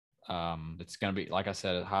 It's going to be, like I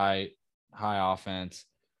said, a high offense.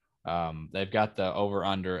 They've got the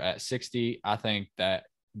over-under at 60. I think that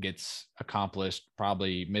gets accomplished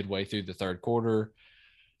probably midway through the third quarter.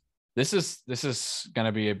 This is going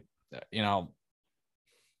to be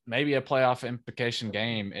maybe a playoff implication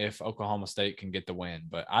game if Oklahoma State can get the win,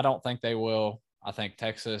 but I don't think they will. I think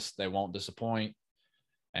Texas, they won't disappoint,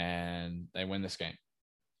 and they win this game.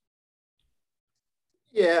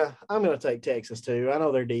 Yeah, I'm going to take Texas too. I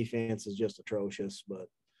know their defense is just atrocious, but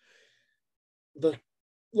the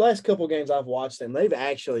last couple games I've watched them, they've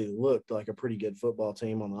actually looked like a pretty good football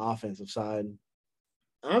team on the offensive side.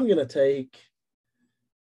 I'm going to take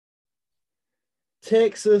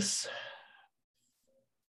Texas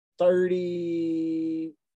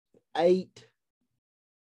 38,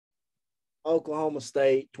 Oklahoma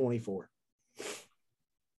State 24.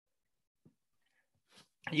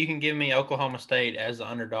 You can give me Oklahoma State as the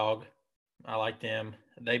underdog. I like them.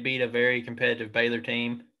 They beat a very competitive Baylor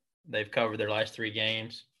team. They've covered their last 3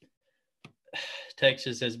 games.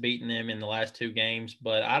 Texas has beaten them in the last 2 games,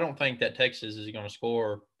 but I don't think that Texas is going to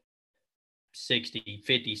score 60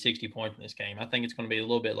 points in this game. I think it's going to be a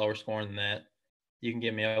little bit lower scoring than that. You can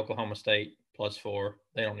give me Oklahoma State +4.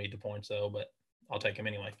 They don't need the points, though, but I'll take them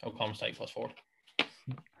anyway. Oklahoma State +4.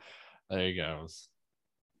 There you go.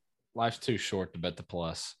 Life's too short to bet the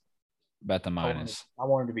plus. Bet the minus. I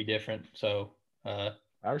wanted to be different, so I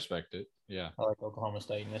respect it. Yeah. I like Oklahoma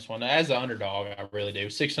State in this one. As the underdog, I really do.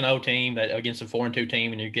 6-0 team that against a 4-2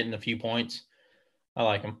 team, and you're getting a few points. I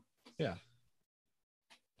like them. Yeah.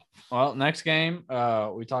 Well, next game,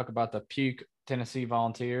 we talk about the puke Tennessee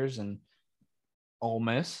Volunteers and Ole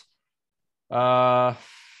Miss.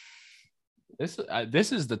 This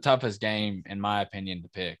is the toughest game, in my opinion, to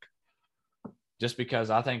pick. Just because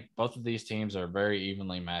I think both of these teams are very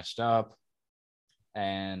evenly matched up.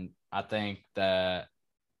 And I think that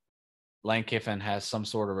Lane Kiffin has some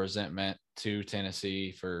sort of resentment to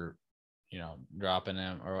Tennessee for, dropping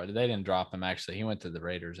him. Or they didn't drop him, actually. He went to the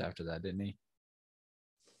Raiders after that, didn't he?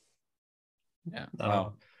 Yeah.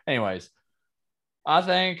 Well, anyways, I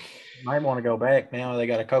think might want to go back now. They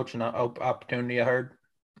got a coaching opportunity, I heard.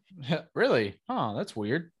 Really? Oh, that's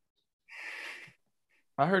weird.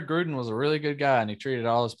 I heard Gruden was a really good guy and he treated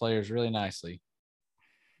all his players really nicely,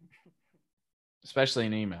 especially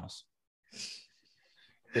in emails.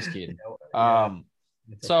 Just kidding. Yeah,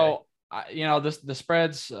 so okay. The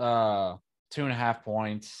spread's 2.5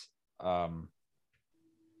 points. I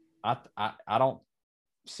don't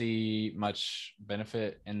see much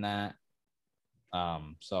benefit in that.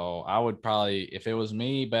 So I would probably, if it was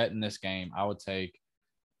me betting this game, I would take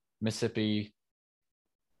Mississippi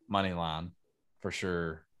money line for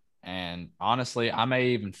sure. And honestly, I may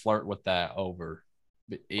even flirt with that over.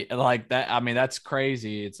 Like that, I mean, that's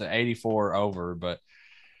crazy. It's an 84 over, but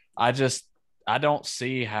I don't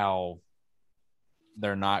see how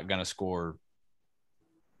they're not going to score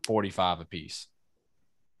 45 apiece.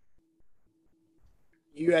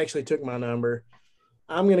 You actually took my number.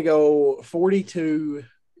 I'm going to go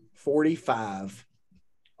 42-45.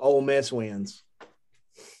 Ole Miss wins.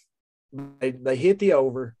 They hit the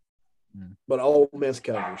over, but Ole Miss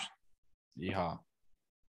covers. Yeah.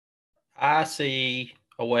 I see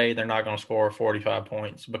a way they're not going to score 45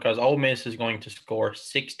 points because Ole Miss is going to score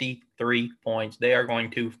 63 points. They are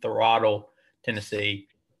going to throttle Tennessee.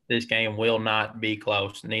 This game will not be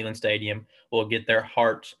close. Neyland Stadium will get their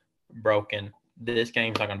hearts broken. This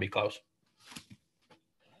game's not going to be close.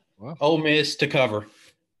 Well, Ole Miss to cover.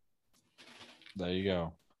 There you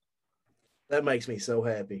go. That makes me so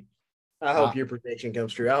happy. I hope your prediction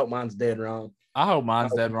comes true. I hope mine's dead wrong. I hope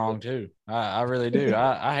mine's dead wrong too. I really do.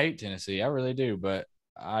 I hate Tennessee. I really do. But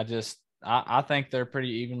I think they're pretty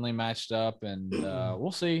evenly matched up, and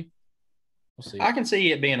we'll see. We'll see. I can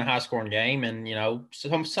see it being a high-scoring game and,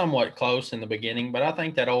 somewhat close in the beginning, but I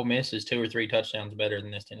think that Ole Miss is 2 or 3 touchdowns better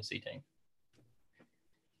than this Tennessee team.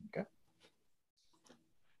 Okay.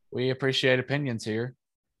 We appreciate opinions here.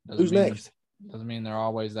 Who's next? Doesn't mean they're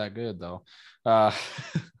always that good, though.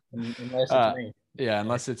 Unless it's me. Yeah,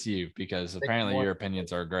 unless it's you, because apparently your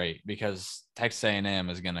opinions are great. Because Texas A&M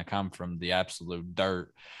is going to come from the absolute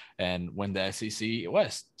dirt and win the SEC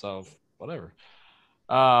West. So whatever.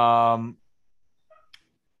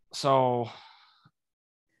 So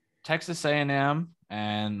Texas A&M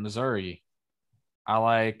and Missouri. I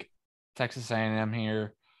like Texas A&M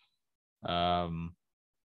here. I'm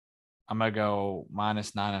gonna go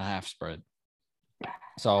 -9.5 spread.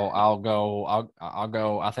 So I'll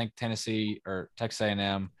go. I think Tennessee or Texas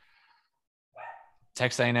A&M.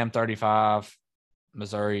 Texas A&M 35,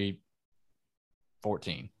 Missouri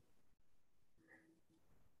 14.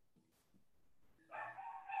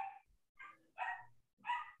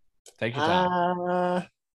 Take your time.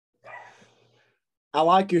 I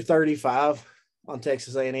like your 35 on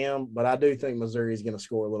Texas A&M, but I do think Missouri is going to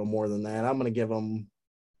score a little more than that. I'm going to give them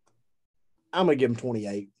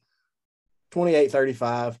 28.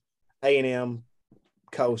 28-35. A&M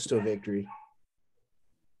coast to a victory.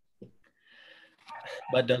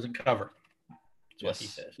 But doesn't cover. That's what he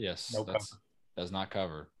says. Yes, no cover. Does not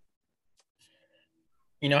cover.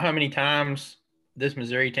 You know how many times this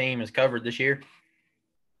Missouri team has covered this year?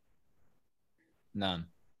 None.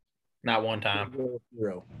 Not one time.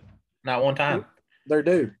 0. Not one time. They're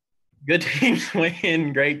due. Good teams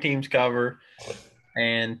win, great teams cover,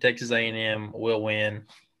 and Texas A&M will win.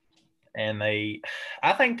 And I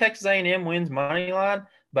think Texas A&M wins money line,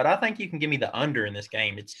 but I think you can give me the under in this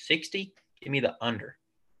game. It's 60. Give me the under.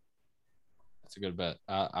 That's a good bet.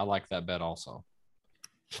 I like that bet also.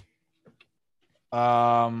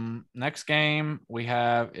 Next game we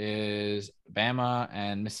have is Bama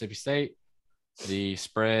and Mississippi State. The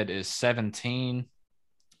spread is 17.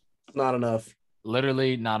 Not enough.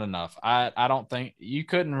 Literally not enough. I don't think you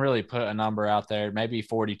couldn't really put a number out there. Maybe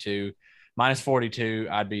 42. -42,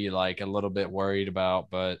 I'd be like a little bit worried about,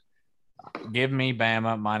 but give me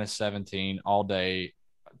Bama -17 all day.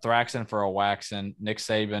 Thraxing for a waxing. Nick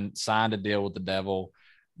Saban signed a deal with the devil.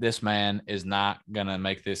 This man is not going to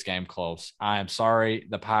make this game close. I am sorry,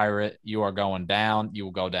 the Pirate. You are going down. You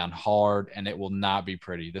will go down hard, and it will not be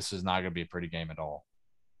pretty. This is not going to be a pretty game at all.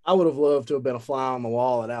 I would have loved to have been a fly on the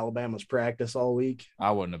wall at Alabama's practice all week.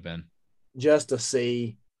 I wouldn't have been. Just to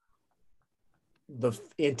see the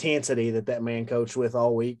intensity that man coached with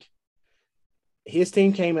all week. His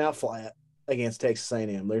team came out flat against Texas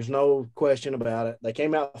A&M. There's no question about it. They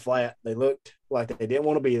came out flat. They looked like they didn't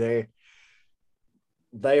want to be there.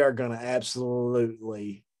 They are going to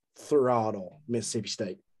absolutely throttle Mississippi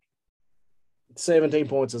State. 17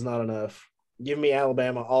 points is not enough. Give me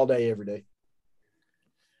Alabama all day, every day.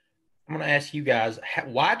 I'm going to ask you guys,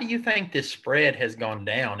 why do you think this spread has gone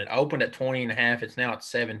down? It opened at 20.5. It's now at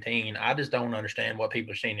 17. I just don't understand what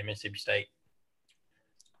people are seeing in Mississippi State.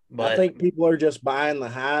 I think people are just buying the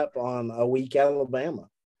hype on a weak Alabama.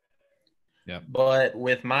 Yeah. But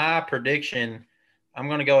with my prediction, I'm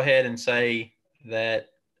going to go ahead and say that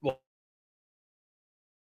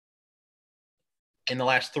in the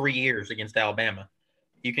last 3 years against Alabama,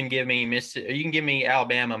 you can give me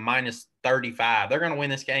Alabama minus 35. They're going to win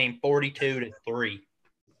this game 42-3.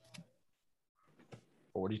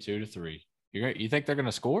 42-3. You think they're going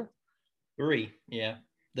to score? 3, yeah.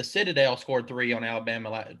 The Citadel scored 3 on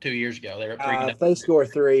Alabama 2 years ago. They're up 3. If they score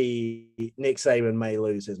 3, Nick Saban may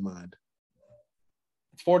lose his mind.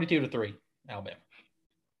 It's 42-3, Alabama.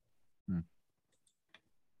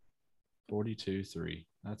 42-3.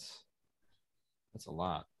 That's a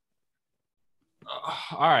lot.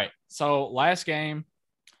 All right. So last game,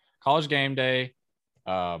 College game day.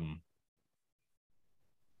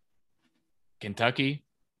 Kentucky,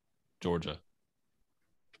 Georgia.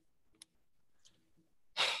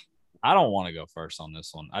 I don't want to go first on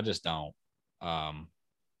this one. I just don't.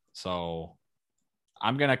 So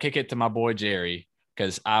I'm going to kick it to my boy Jerry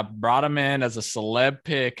because I brought him in as a celeb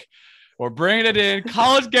pick. We're bringing it in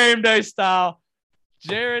College game day style.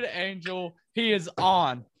 Jared Angel, he is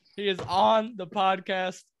on. He is on the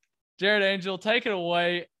podcast. Jared Angel, take it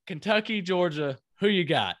away. Kentucky, Georgia. Who you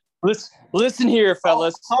got? Listen here,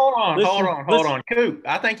 fellas. Hold on. Coop,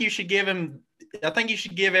 I think you should give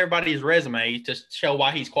everybody his resume to show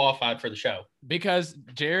why he's qualified for the show. Because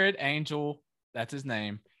Jared Angel, that's his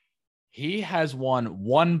name, he has won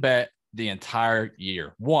one bet the entire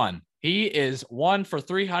year. One. He is 1 for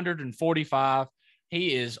 345.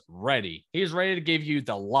 He is ready. He is ready to give you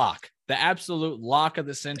the lock, the absolute lock of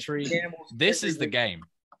the century. This is the game.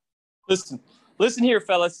 Listen here,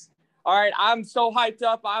 fellas. All right, I'm so hyped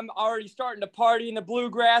up. I'm already starting to party in the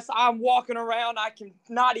bluegrass. I'm walking around. I can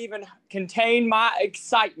not even contain my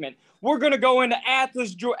excitement. We're going to go into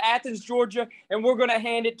Athens, Georgia, and we're going to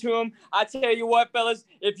hand it to them. I tell you what, fellas,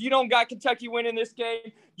 if you don't got Kentucky winning this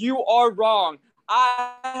game, you are wrong.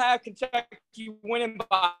 I have Kentucky winning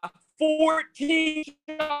by 14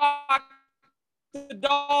 shots. The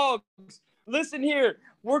Dogs. Listen here.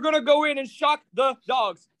 We're going to go in and shock the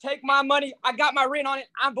Dogs. Take my money. I got my ring on it.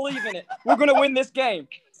 I believe in it. We're going to win this game.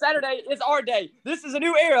 Saturday is our day. This is a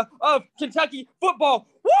new era of Kentucky football.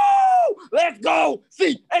 Woo! Let's go.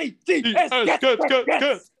 C-A-T-S.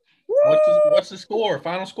 What's the score?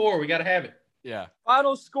 Final score. We got to have it. Yeah.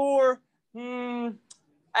 Final score.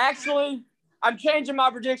 Actually, I'm changing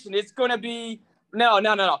my prediction. It's going to be no.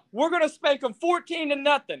 We're going to spank them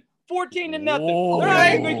 14-0. 14-0. Whoa. They're not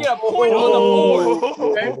even going to get a point on the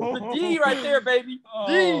board. The D right there, baby.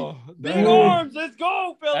 D. Big arms. Let's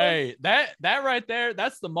go, fellas. Hey, that right there,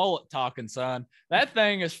 that's the mullet talking, son. That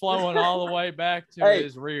thing is flowing all the way back to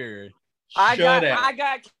his rear. I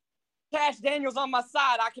got Cash Daniels on my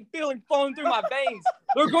side. I can feel him flowing through my veins.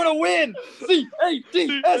 They're going to win.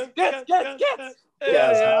 C-A-T-S.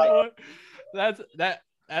 Yeah. That's that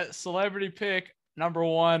celebrity pick number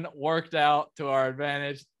 1 worked out to our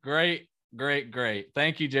advantage. Great.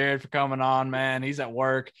 Thank you, Jared, for coming on, man. He's at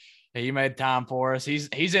work. He made time for us.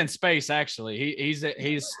 He's in space, actually.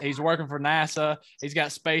 He's working for NASA. He's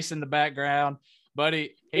got space in the background, but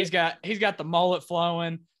he's got the mullet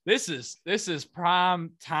flowing. This is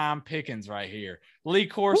prime time pickings right here. Lee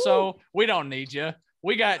Corso, we don't need you.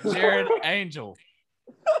 We got Jared Angel.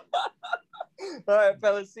 All right,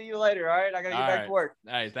 fellas. See you later. All right, I gotta get back to work.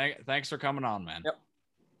 Hey, thanks for coming on, man. Yep.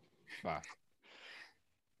 Bye.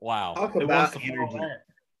 Wow. Talk about energy.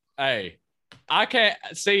 Hey, I can't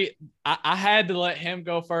see. I had to let him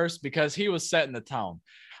go first because he was setting the tone.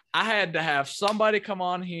 I had to have somebody come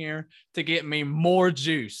on here to get me more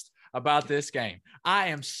juiced about this game. I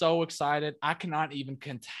am so excited. I cannot even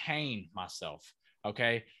contain myself.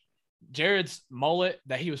 Okay. Jared's mullet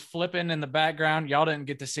that he was flipping in the background, y'all didn't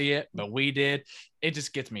get to see it, but we did. It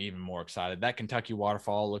just gets me even more excited. That Kentucky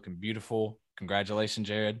waterfall looking beautiful. Congratulations,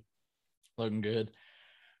 Jared. Looking good.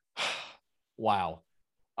 Wow.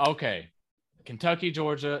 Okay. Kentucky,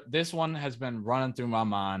 Georgia. This one has been running through my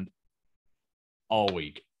mind all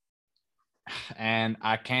week. And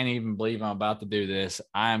I can't even believe I'm about to do this.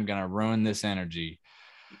 I am going to ruin this energy.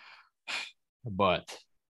 But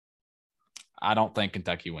I don't think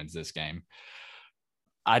Kentucky wins this game.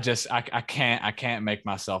 I can't make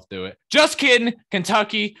myself do it. Just kidding.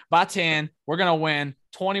 Kentucky by 10. We're going to win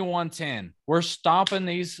 21-10. We're stomping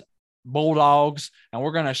these Bulldogs and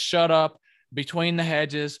we're going to shut up between the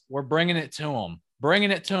hedges. We're bringing it to them.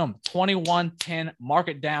 Bringing it to them, 21-10, mark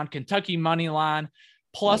it down. Kentucky money line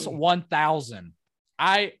plus 1,000.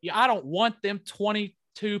 I don't want them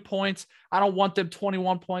 22 points. I don't want them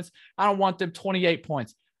 21 points. I don't want them 28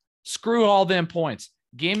 points. Screw all them points.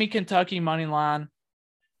 Give me Kentucky money line.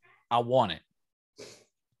 I want it.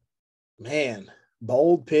 Man,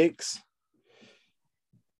 bold picks.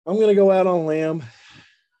 I'm going to go out on a limb.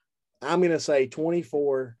 I'm going to say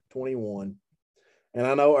 24-21. And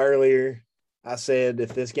I know earlier I said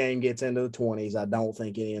if this game gets into the 20s, I don't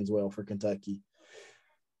think it ends well for Kentucky.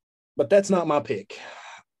 But that's not my pick.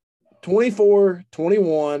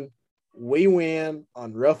 24-21, we win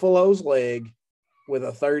on Ruffalo's leg with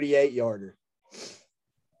a 38-yarder.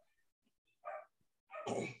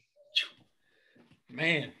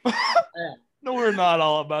 Man. No, we're not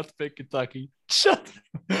all about to pick Kentucky. Shut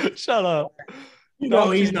up. You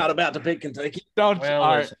know he's not about to pick Kentucky. Don't. Well,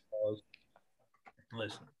 all listen,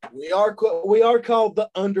 listen. We are called the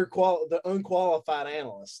unqualified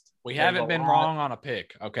analyst. We There's haven't a been lot. wrong on a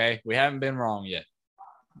pick, okay? We haven't been wrong yet.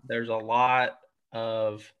 There's a lot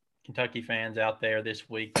of Kentucky fans out there this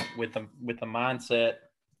week with the mindset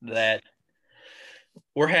that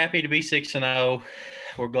we're happy to be 6-0.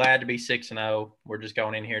 We're glad to be 6-0. We're just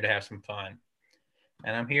going in here to have some fun.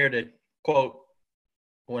 And I'm here to quote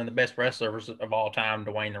one of the best wrestlers of all time,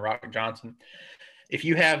 Dwayne "The Rock" Johnson. If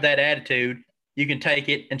you have that attitude, you can take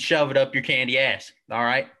it and shove it up your candy ass. All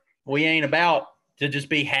right. We ain't about to just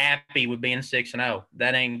be happy with being 6-0.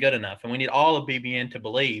 That ain't good enough. And we need all of BBN to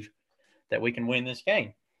believe that we can win this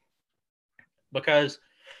game. Because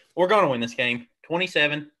we're going to win this game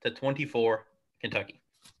 27-24 Kentucky.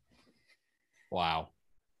 Wow.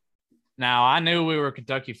 Now, I knew we were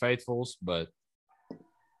Kentucky faithfuls, but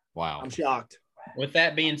wow. I'm shocked. With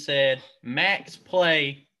that being said, Max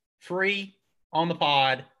play free on the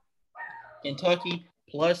pod. Kentucky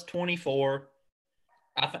plus 24.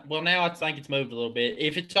 Now I think it's moved a little bit.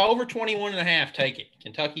 If it's over 21.5, take it.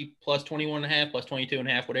 Kentucky plus 21.5, plus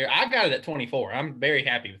 22.5, whatever. I got it at 24. I'm very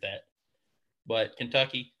happy with that. But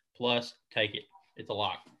Kentucky plus, take it. It's a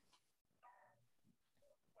lock.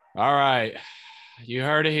 All right. You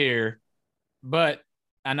heard it here. But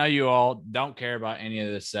I know you all don't care about any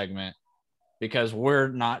of this segment because we're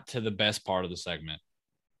not to the best part of the segment,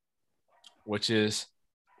 which is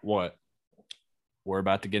what we're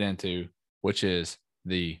about to get into, which is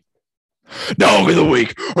the dog of the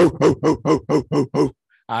week.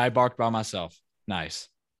 I barked by myself. Nice.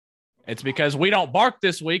 It's because we don't bark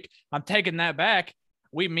this week. I'm taking that back.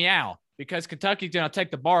 We meow because Kentucky's going to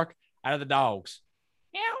take the bark out of the dogs.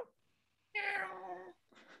 Meow.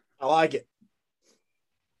 I like it.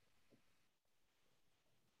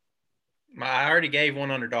 I already gave one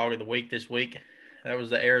underdog of the week this week. That was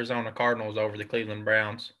the Arizona Cardinals over the Cleveland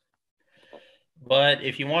Browns. But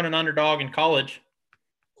if you want an underdog in college,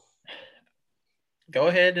 go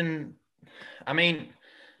ahead and –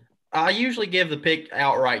 I usually give the pick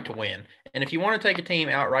outright to win. And if you want to take a team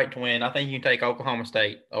outright to win, I think you can take Oklahoma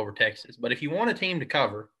State over Texas. But if you want a team to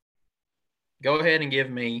cover, go ahead and give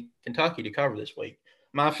me Kentucky to cover this week.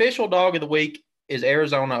 My official dog of the week is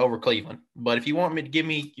Arizona over Cleveland. But if you want me to give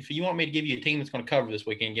you a team that's going to cover this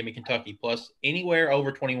weekend, give me Kentucky plus anywhere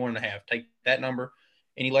over 21.5. Take that number.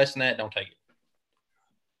 Any less than that, don't take it.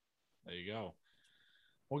 There you go.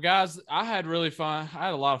 Well, guys, I had really fun. I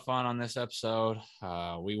had a lot of fun on this episode.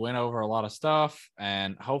 We went over a lot of stuff,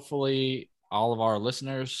 and hopefully all of our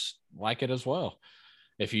listeners like it as well.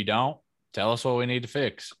 If you don't, tell us what we need to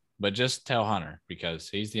fix. But just tell Hunter because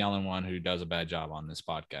he's the only one who does a bad job on this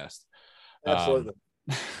podcast. Absolutely.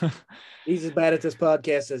 He's as bad at this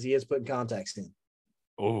podcast as he is putting contacts in.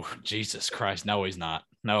 Oh, Jesus Christ. No, he's not.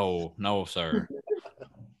 No, sir.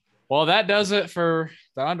 Well, that does it for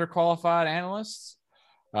the underqualified analysts.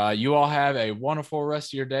 You all have a wonderful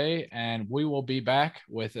rest of your day, and we will be back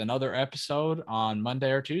with another episode on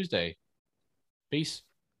Monday or Tuesday. Peace.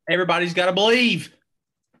 Everybody's got to believe.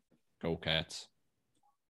 Go Cats.